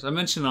Star Wars. I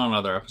mentioned it on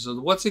other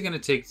episodes. What's it going to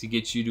take to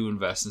get you to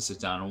invest and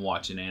sit down and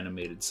watch an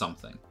animated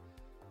something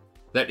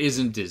that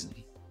isn't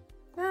Disney?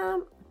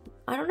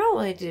 I don't know.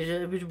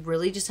 It would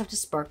really just have to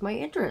spark my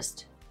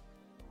interest.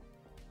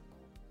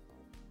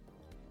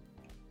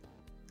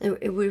 There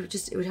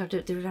would have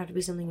to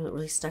be something that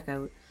really stuck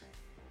out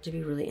to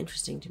be really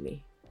interesting to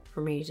me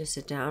for me to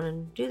sit down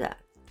and do that.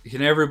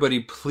 Can everybody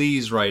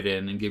please write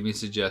in and give me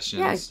suggestions?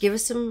 Yeah, give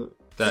us some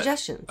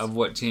suggestions of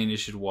what Tanya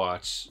should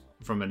watch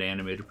from an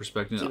animated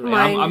perspective. Keep in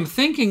mind, I'm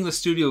thinking the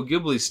Studio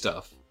Ghibli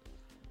stuff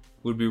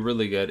would be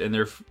really good, and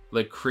they're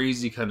like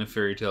crazy kind of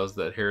fairy tales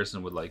that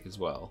Harrison would like as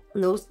well.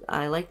 And those,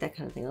 I like that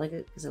kind of thing. I like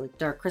it because I like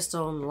Dark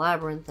Crystal and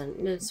Labyrinth,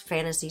 and it's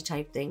fantasy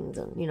type things,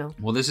 and you know.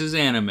 Well, this is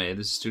anime.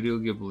 This is Studio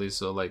Ghibli,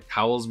 so like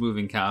Howl's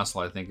Moving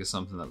Castle, I think is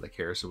something that like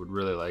Harrison would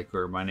really like,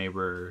 or My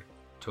Neighbor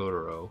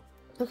Totoro.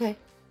 Okay.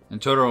 And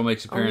Totoro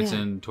makes appearance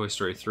in Toy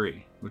Story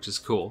 3, which is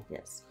cool.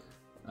 Yes.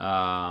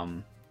 Yeah.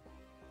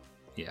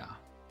 Cool.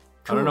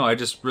 I don't know. I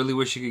just really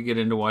wish you could get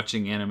into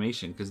watching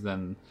animation, because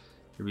then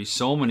there'd be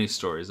so many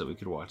stories that we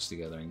could watch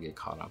together and get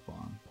caught up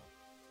on.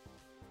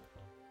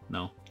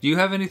 No. Do you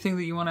have anything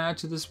that you want to add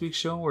to this week's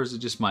show, or is it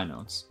just my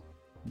notes?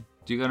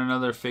 Do you got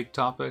another fake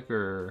topic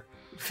or...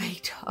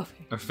 Fake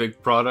topic. Or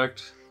fake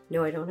product?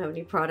 No, I don't have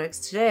any products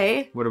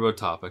today. What about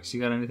topics? You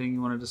got anything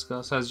you want to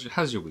discuss?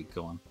 How's your week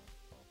going?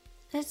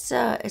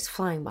 It's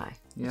flying by.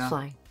 Yeah. It's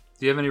flying.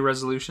 Do you have any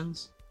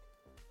resolutions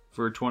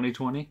for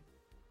 2020?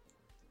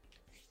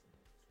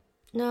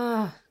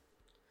 Nah,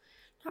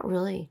 not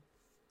really.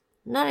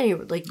 Not any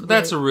like.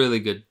 That's a really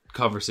good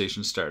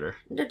conversation starter.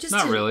 No, just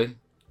Not really.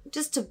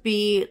 Just to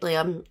be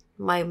like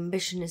my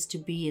mission is to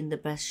be in the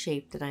best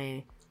shape that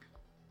I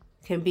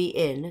can be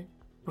in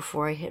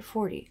before I hit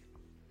 40.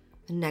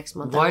 And next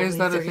month. Why is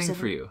that a thing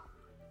for you?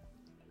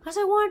 Because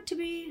I want to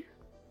be.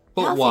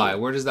 But healthy. why?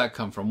 Where does that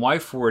come from? Why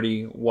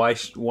 40? Why?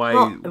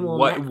 Well,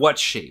 What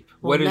shape?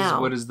 well,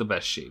 What is the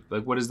best shape?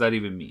 Like, what does that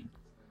even mean?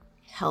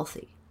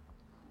 Healthy.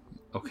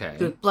 Okay.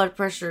 Good blood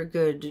pressure.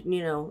 Good,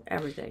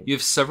 everything. You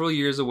have several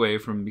years away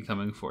from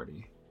becoming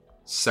 40.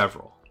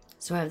 Several.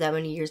 So I have that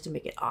many years to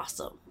make it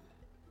awesome.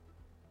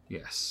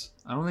 Yes.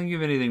 I don't think you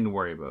have anything to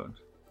worry about.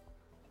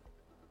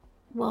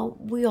 Well,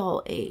 we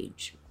all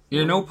age.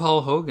 You're no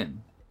Paul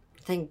Hogan.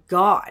 Thank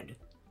God.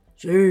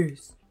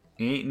 Jeez.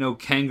 You ain't no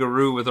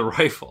kangaroo with a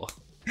rifle.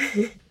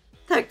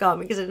 That got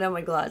me because I didn't have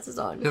my glasses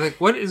on. You're like,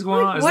 what is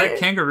going on? Is what that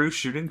kangaroo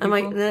shooting people?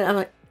 I'm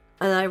like,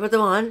 and I put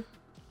them on.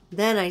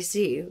 Then I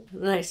see you.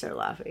 And then I start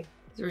laughing.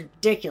 It's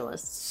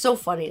ridiculous. So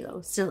funny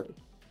though. Silly.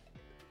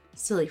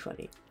 Silly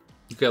funny.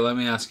 Okay, let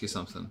me ask you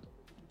something.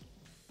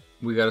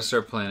 We got to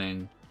start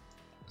planning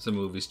some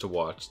movies to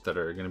watch that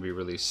are going to be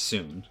released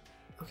soon.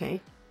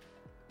 Okay.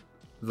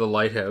 The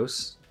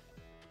Lighthouse.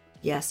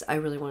 Yes, I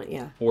really want it.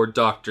 Yeah. Or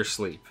Doctor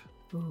Sleep.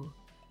 Ooh.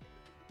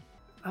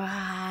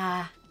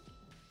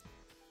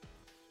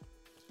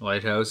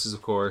 Lighthouse is,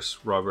 of course,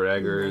 Robert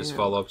Eggers'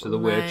 follow-up to The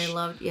Witch. I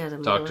loved, yeah.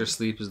 Doctor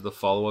Sleep is the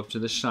follow-up to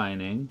The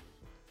Shining.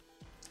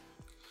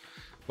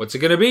 What's it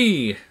gonna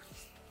be?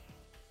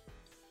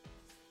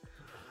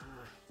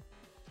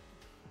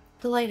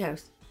 The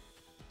Lighthouse.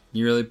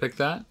 You really picked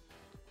that?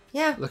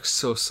 Yeah. It looks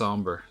so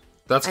somber.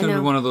 That's I gonna be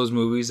know. one of those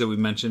movies that we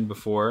mentioned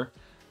before.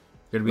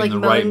 You're gonna be Like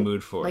in the right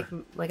mood for.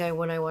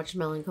 when I watched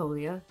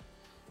Melancholia.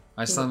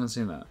 I still haven't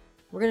seen that.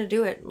 We're gonna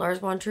do it. Lars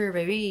von Trier,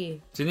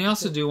 baby. Didn't he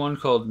also do one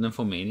called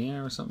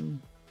Nymphomania or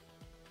something?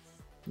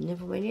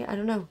 Nymphomania? I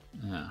don't know.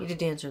 Yeah. He did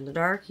Dancer in the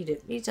Dark.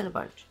 He's done a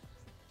bunch.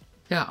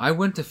 Yeah, I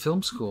went to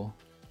film school.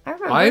 I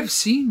remember. I've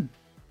seen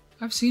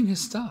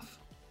his stuff.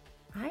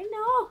 I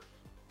know.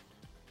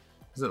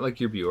 Is it like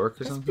your Bjork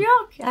or It's something?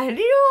 Bjork. I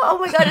knew. Oh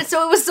my god! It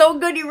was so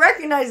good. You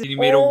recognized it. You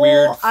made a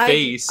weird I-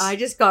 face. I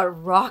just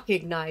got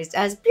recognized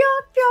as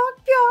Bjork,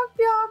 Bjork, Bjork,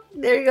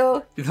 Bjork. There you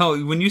go.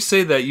 No, when you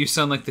say that, you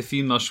sound like the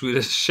female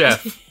Swedish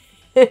chef.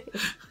 Bjork,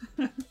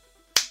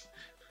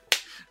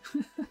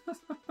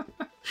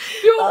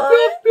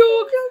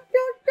 Bjork,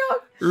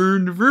 Bjork.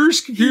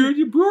 Universe, can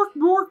you Bjork,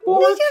 Bjork,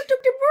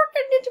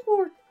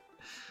 Bjork?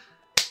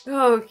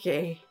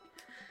 Okay.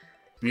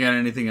 You got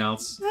anything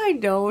else? I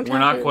don't. We're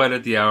not quite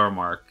at the hour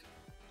mark,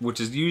 which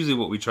is usually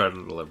what we try to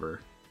deliver.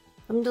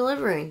 I'm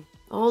delivering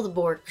all the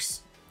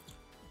Borks.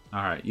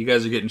 All right, you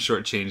guys are getting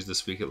shortchanged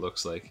this week, it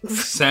looks like.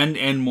 Send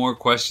in more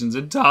questions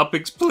and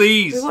topics,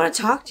 please. We want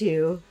to talk to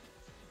you.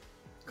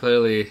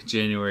 Clearly,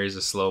 January is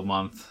a slow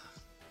month.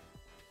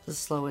 The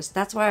slowest.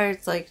 That's why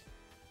it's like,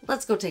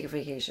 let's go take a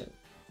vacation.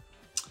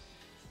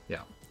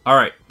 Yeah. All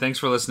right, thanks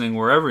for listening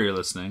wherever you're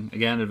listening.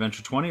 Again,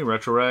 Adventure 20,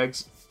 Retro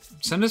Rags.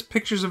 Send us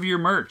pictures of your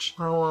merch.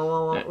 We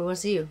want to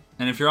see you.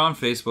 And if you're on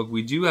Facebook,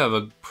 we do have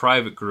a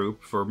private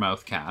group for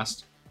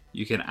Mouthcast.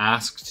 You can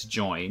ask to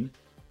join.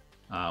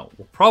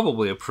 We'll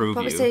probably approve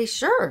Probably you. say,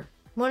 sure,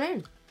 come on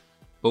in.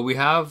 But we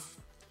have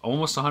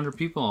almost 100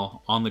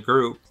 people on the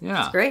group.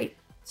 Yeah. It's great.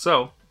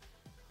 So,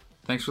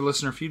 thanks for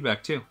listener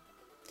feedback, too.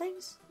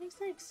 Thanks.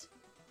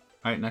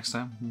 All right, next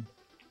time.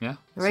 Yeah?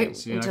 All right,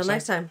 See you until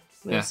next time.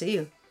 We'll Yeah. see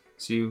you.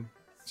 See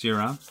you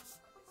around.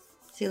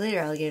 See you later,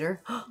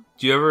 alligator.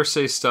 Do you ever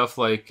say stuff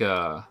like,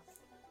 do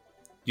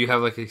you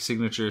have like a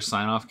signature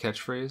sign-off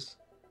catchphrase?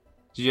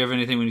 Did you have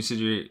anything when you said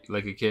you're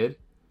like a kid?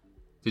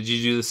 Did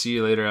you do the see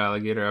you later,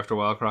 alligator, after a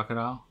while,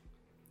 crocodile?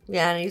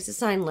 Yeah, and I used to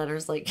sign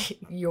letters like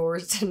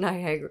yours to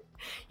Niagara.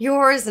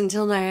 Yours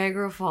until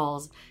Niagara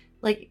Falls.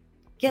 Like,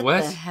 get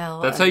What? the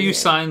hell That's out how of you here.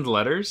 signed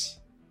letters?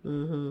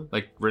 Mm-hmm.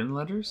 Like written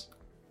letters?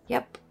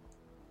 Yep.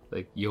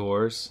 Like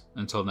yours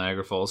until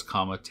Niagara Falls,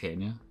 comma,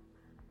 Tanya?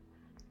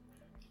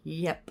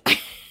 Yep.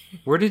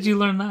 Where did you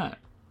learn that?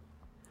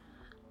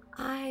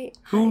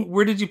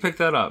 Where did you pick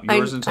that up?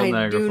 Yours until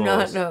Niagara Falls. I do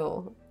Falls. not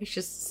know. It's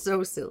just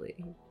so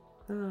silly.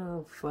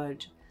 Oh,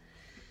 fudge.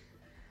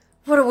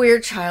 What a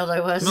weird child I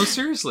was. No,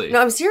 seriously.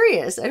 No, I'm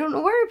serious. I don't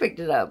know where I picked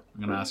it up.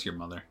 I'm going to ask your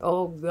mother.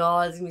 Oh,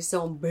 God. It's going to be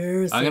so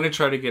embarrassing. I'm going to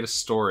try to get a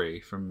story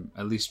from,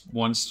 at least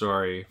one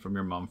story from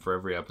your mom for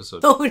every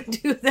episode.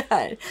 Don't do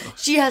that.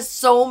 She has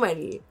so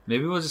many.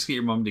 Maybe we'll just get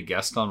your mom to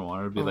guest on one.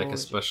 It'll be like Oh, a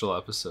special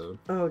episode.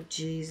 Oh,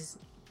 jeez.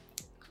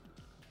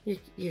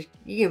 You're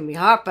giving me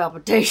heart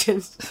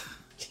palpitations.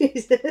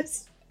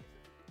 Jesus.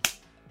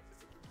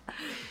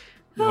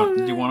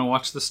 Do you want to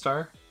watch The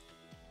Star?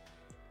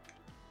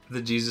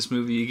 The Jesus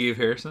movie you gave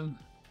Harrison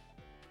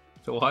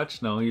to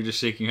watch? No, you're just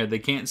shaking your head. They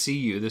can't see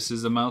you. This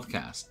is a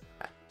mouthcast.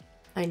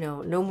 I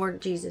know. No more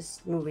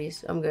Jesus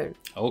movies. I'm good.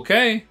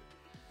 Okay.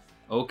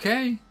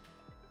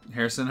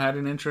 Harrison had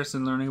an interest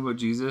in learning about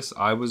Jesus.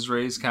 I was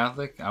raised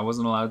Catholic. I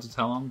wasn't allowed to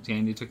tell him.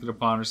 Tandy took it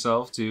upon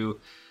herself to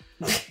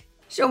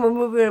Show him a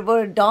movie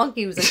about a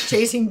donkey who's like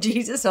chasing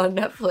Jesus on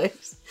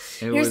Netflix.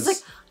 He was like,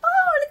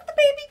 oh, look at the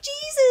baby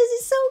Jesus.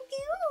 He's so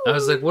cute. I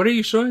was like, what are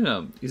you showing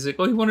him? He's like,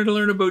 oh, he wanted to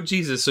learn about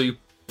Jesus. So you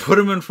put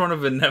him in front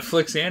of a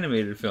Netflix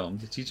animated film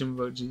to teach him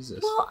about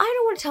Jesus. Well, I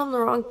don't want to tell him the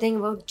wrong thing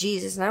about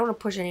Jesus, and I don't want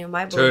to push any of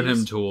my beliefs. Turn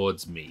him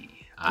towards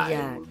me.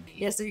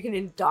 Yeah, so you can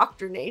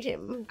indoctrinate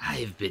him.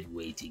 I've been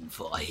waiting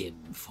for him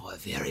for a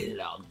very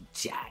long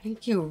time.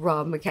 Thank you,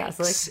 Rob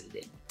McCaslin.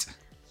 Excellent.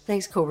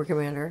 Thanks, Cobra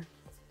Commander.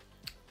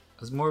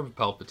 I was more of a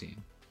Palpatine.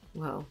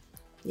 Wow.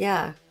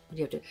 Yeah.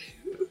 You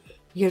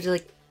have to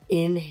like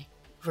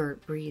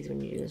invert breathe when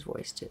you do his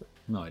voice too.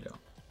 No, I don't.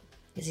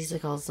 Because he's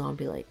like all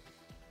zombie like.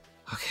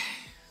 Okay.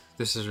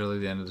 This is really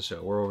the end of the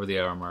show. We're over the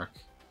hour mark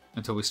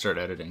until we start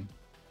editing.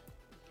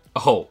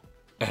 Oh,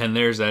 and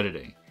there's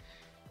editing.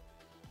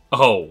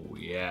 Oh,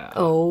 yeah.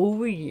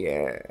 Oh,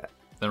 yeah.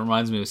 That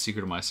reminds me of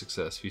Secret of My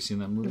Success. Have you seen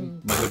that movie?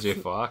 Michael J.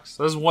 Fox.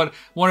 That was one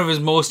of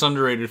his most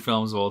underrated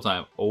films of all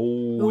time.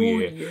 Oh,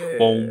 yeah.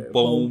 Boom,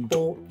 boom,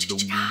 boom,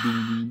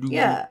 boom.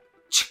 Yeah.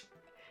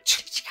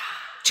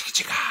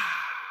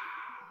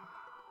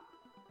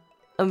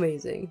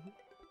 Amazing.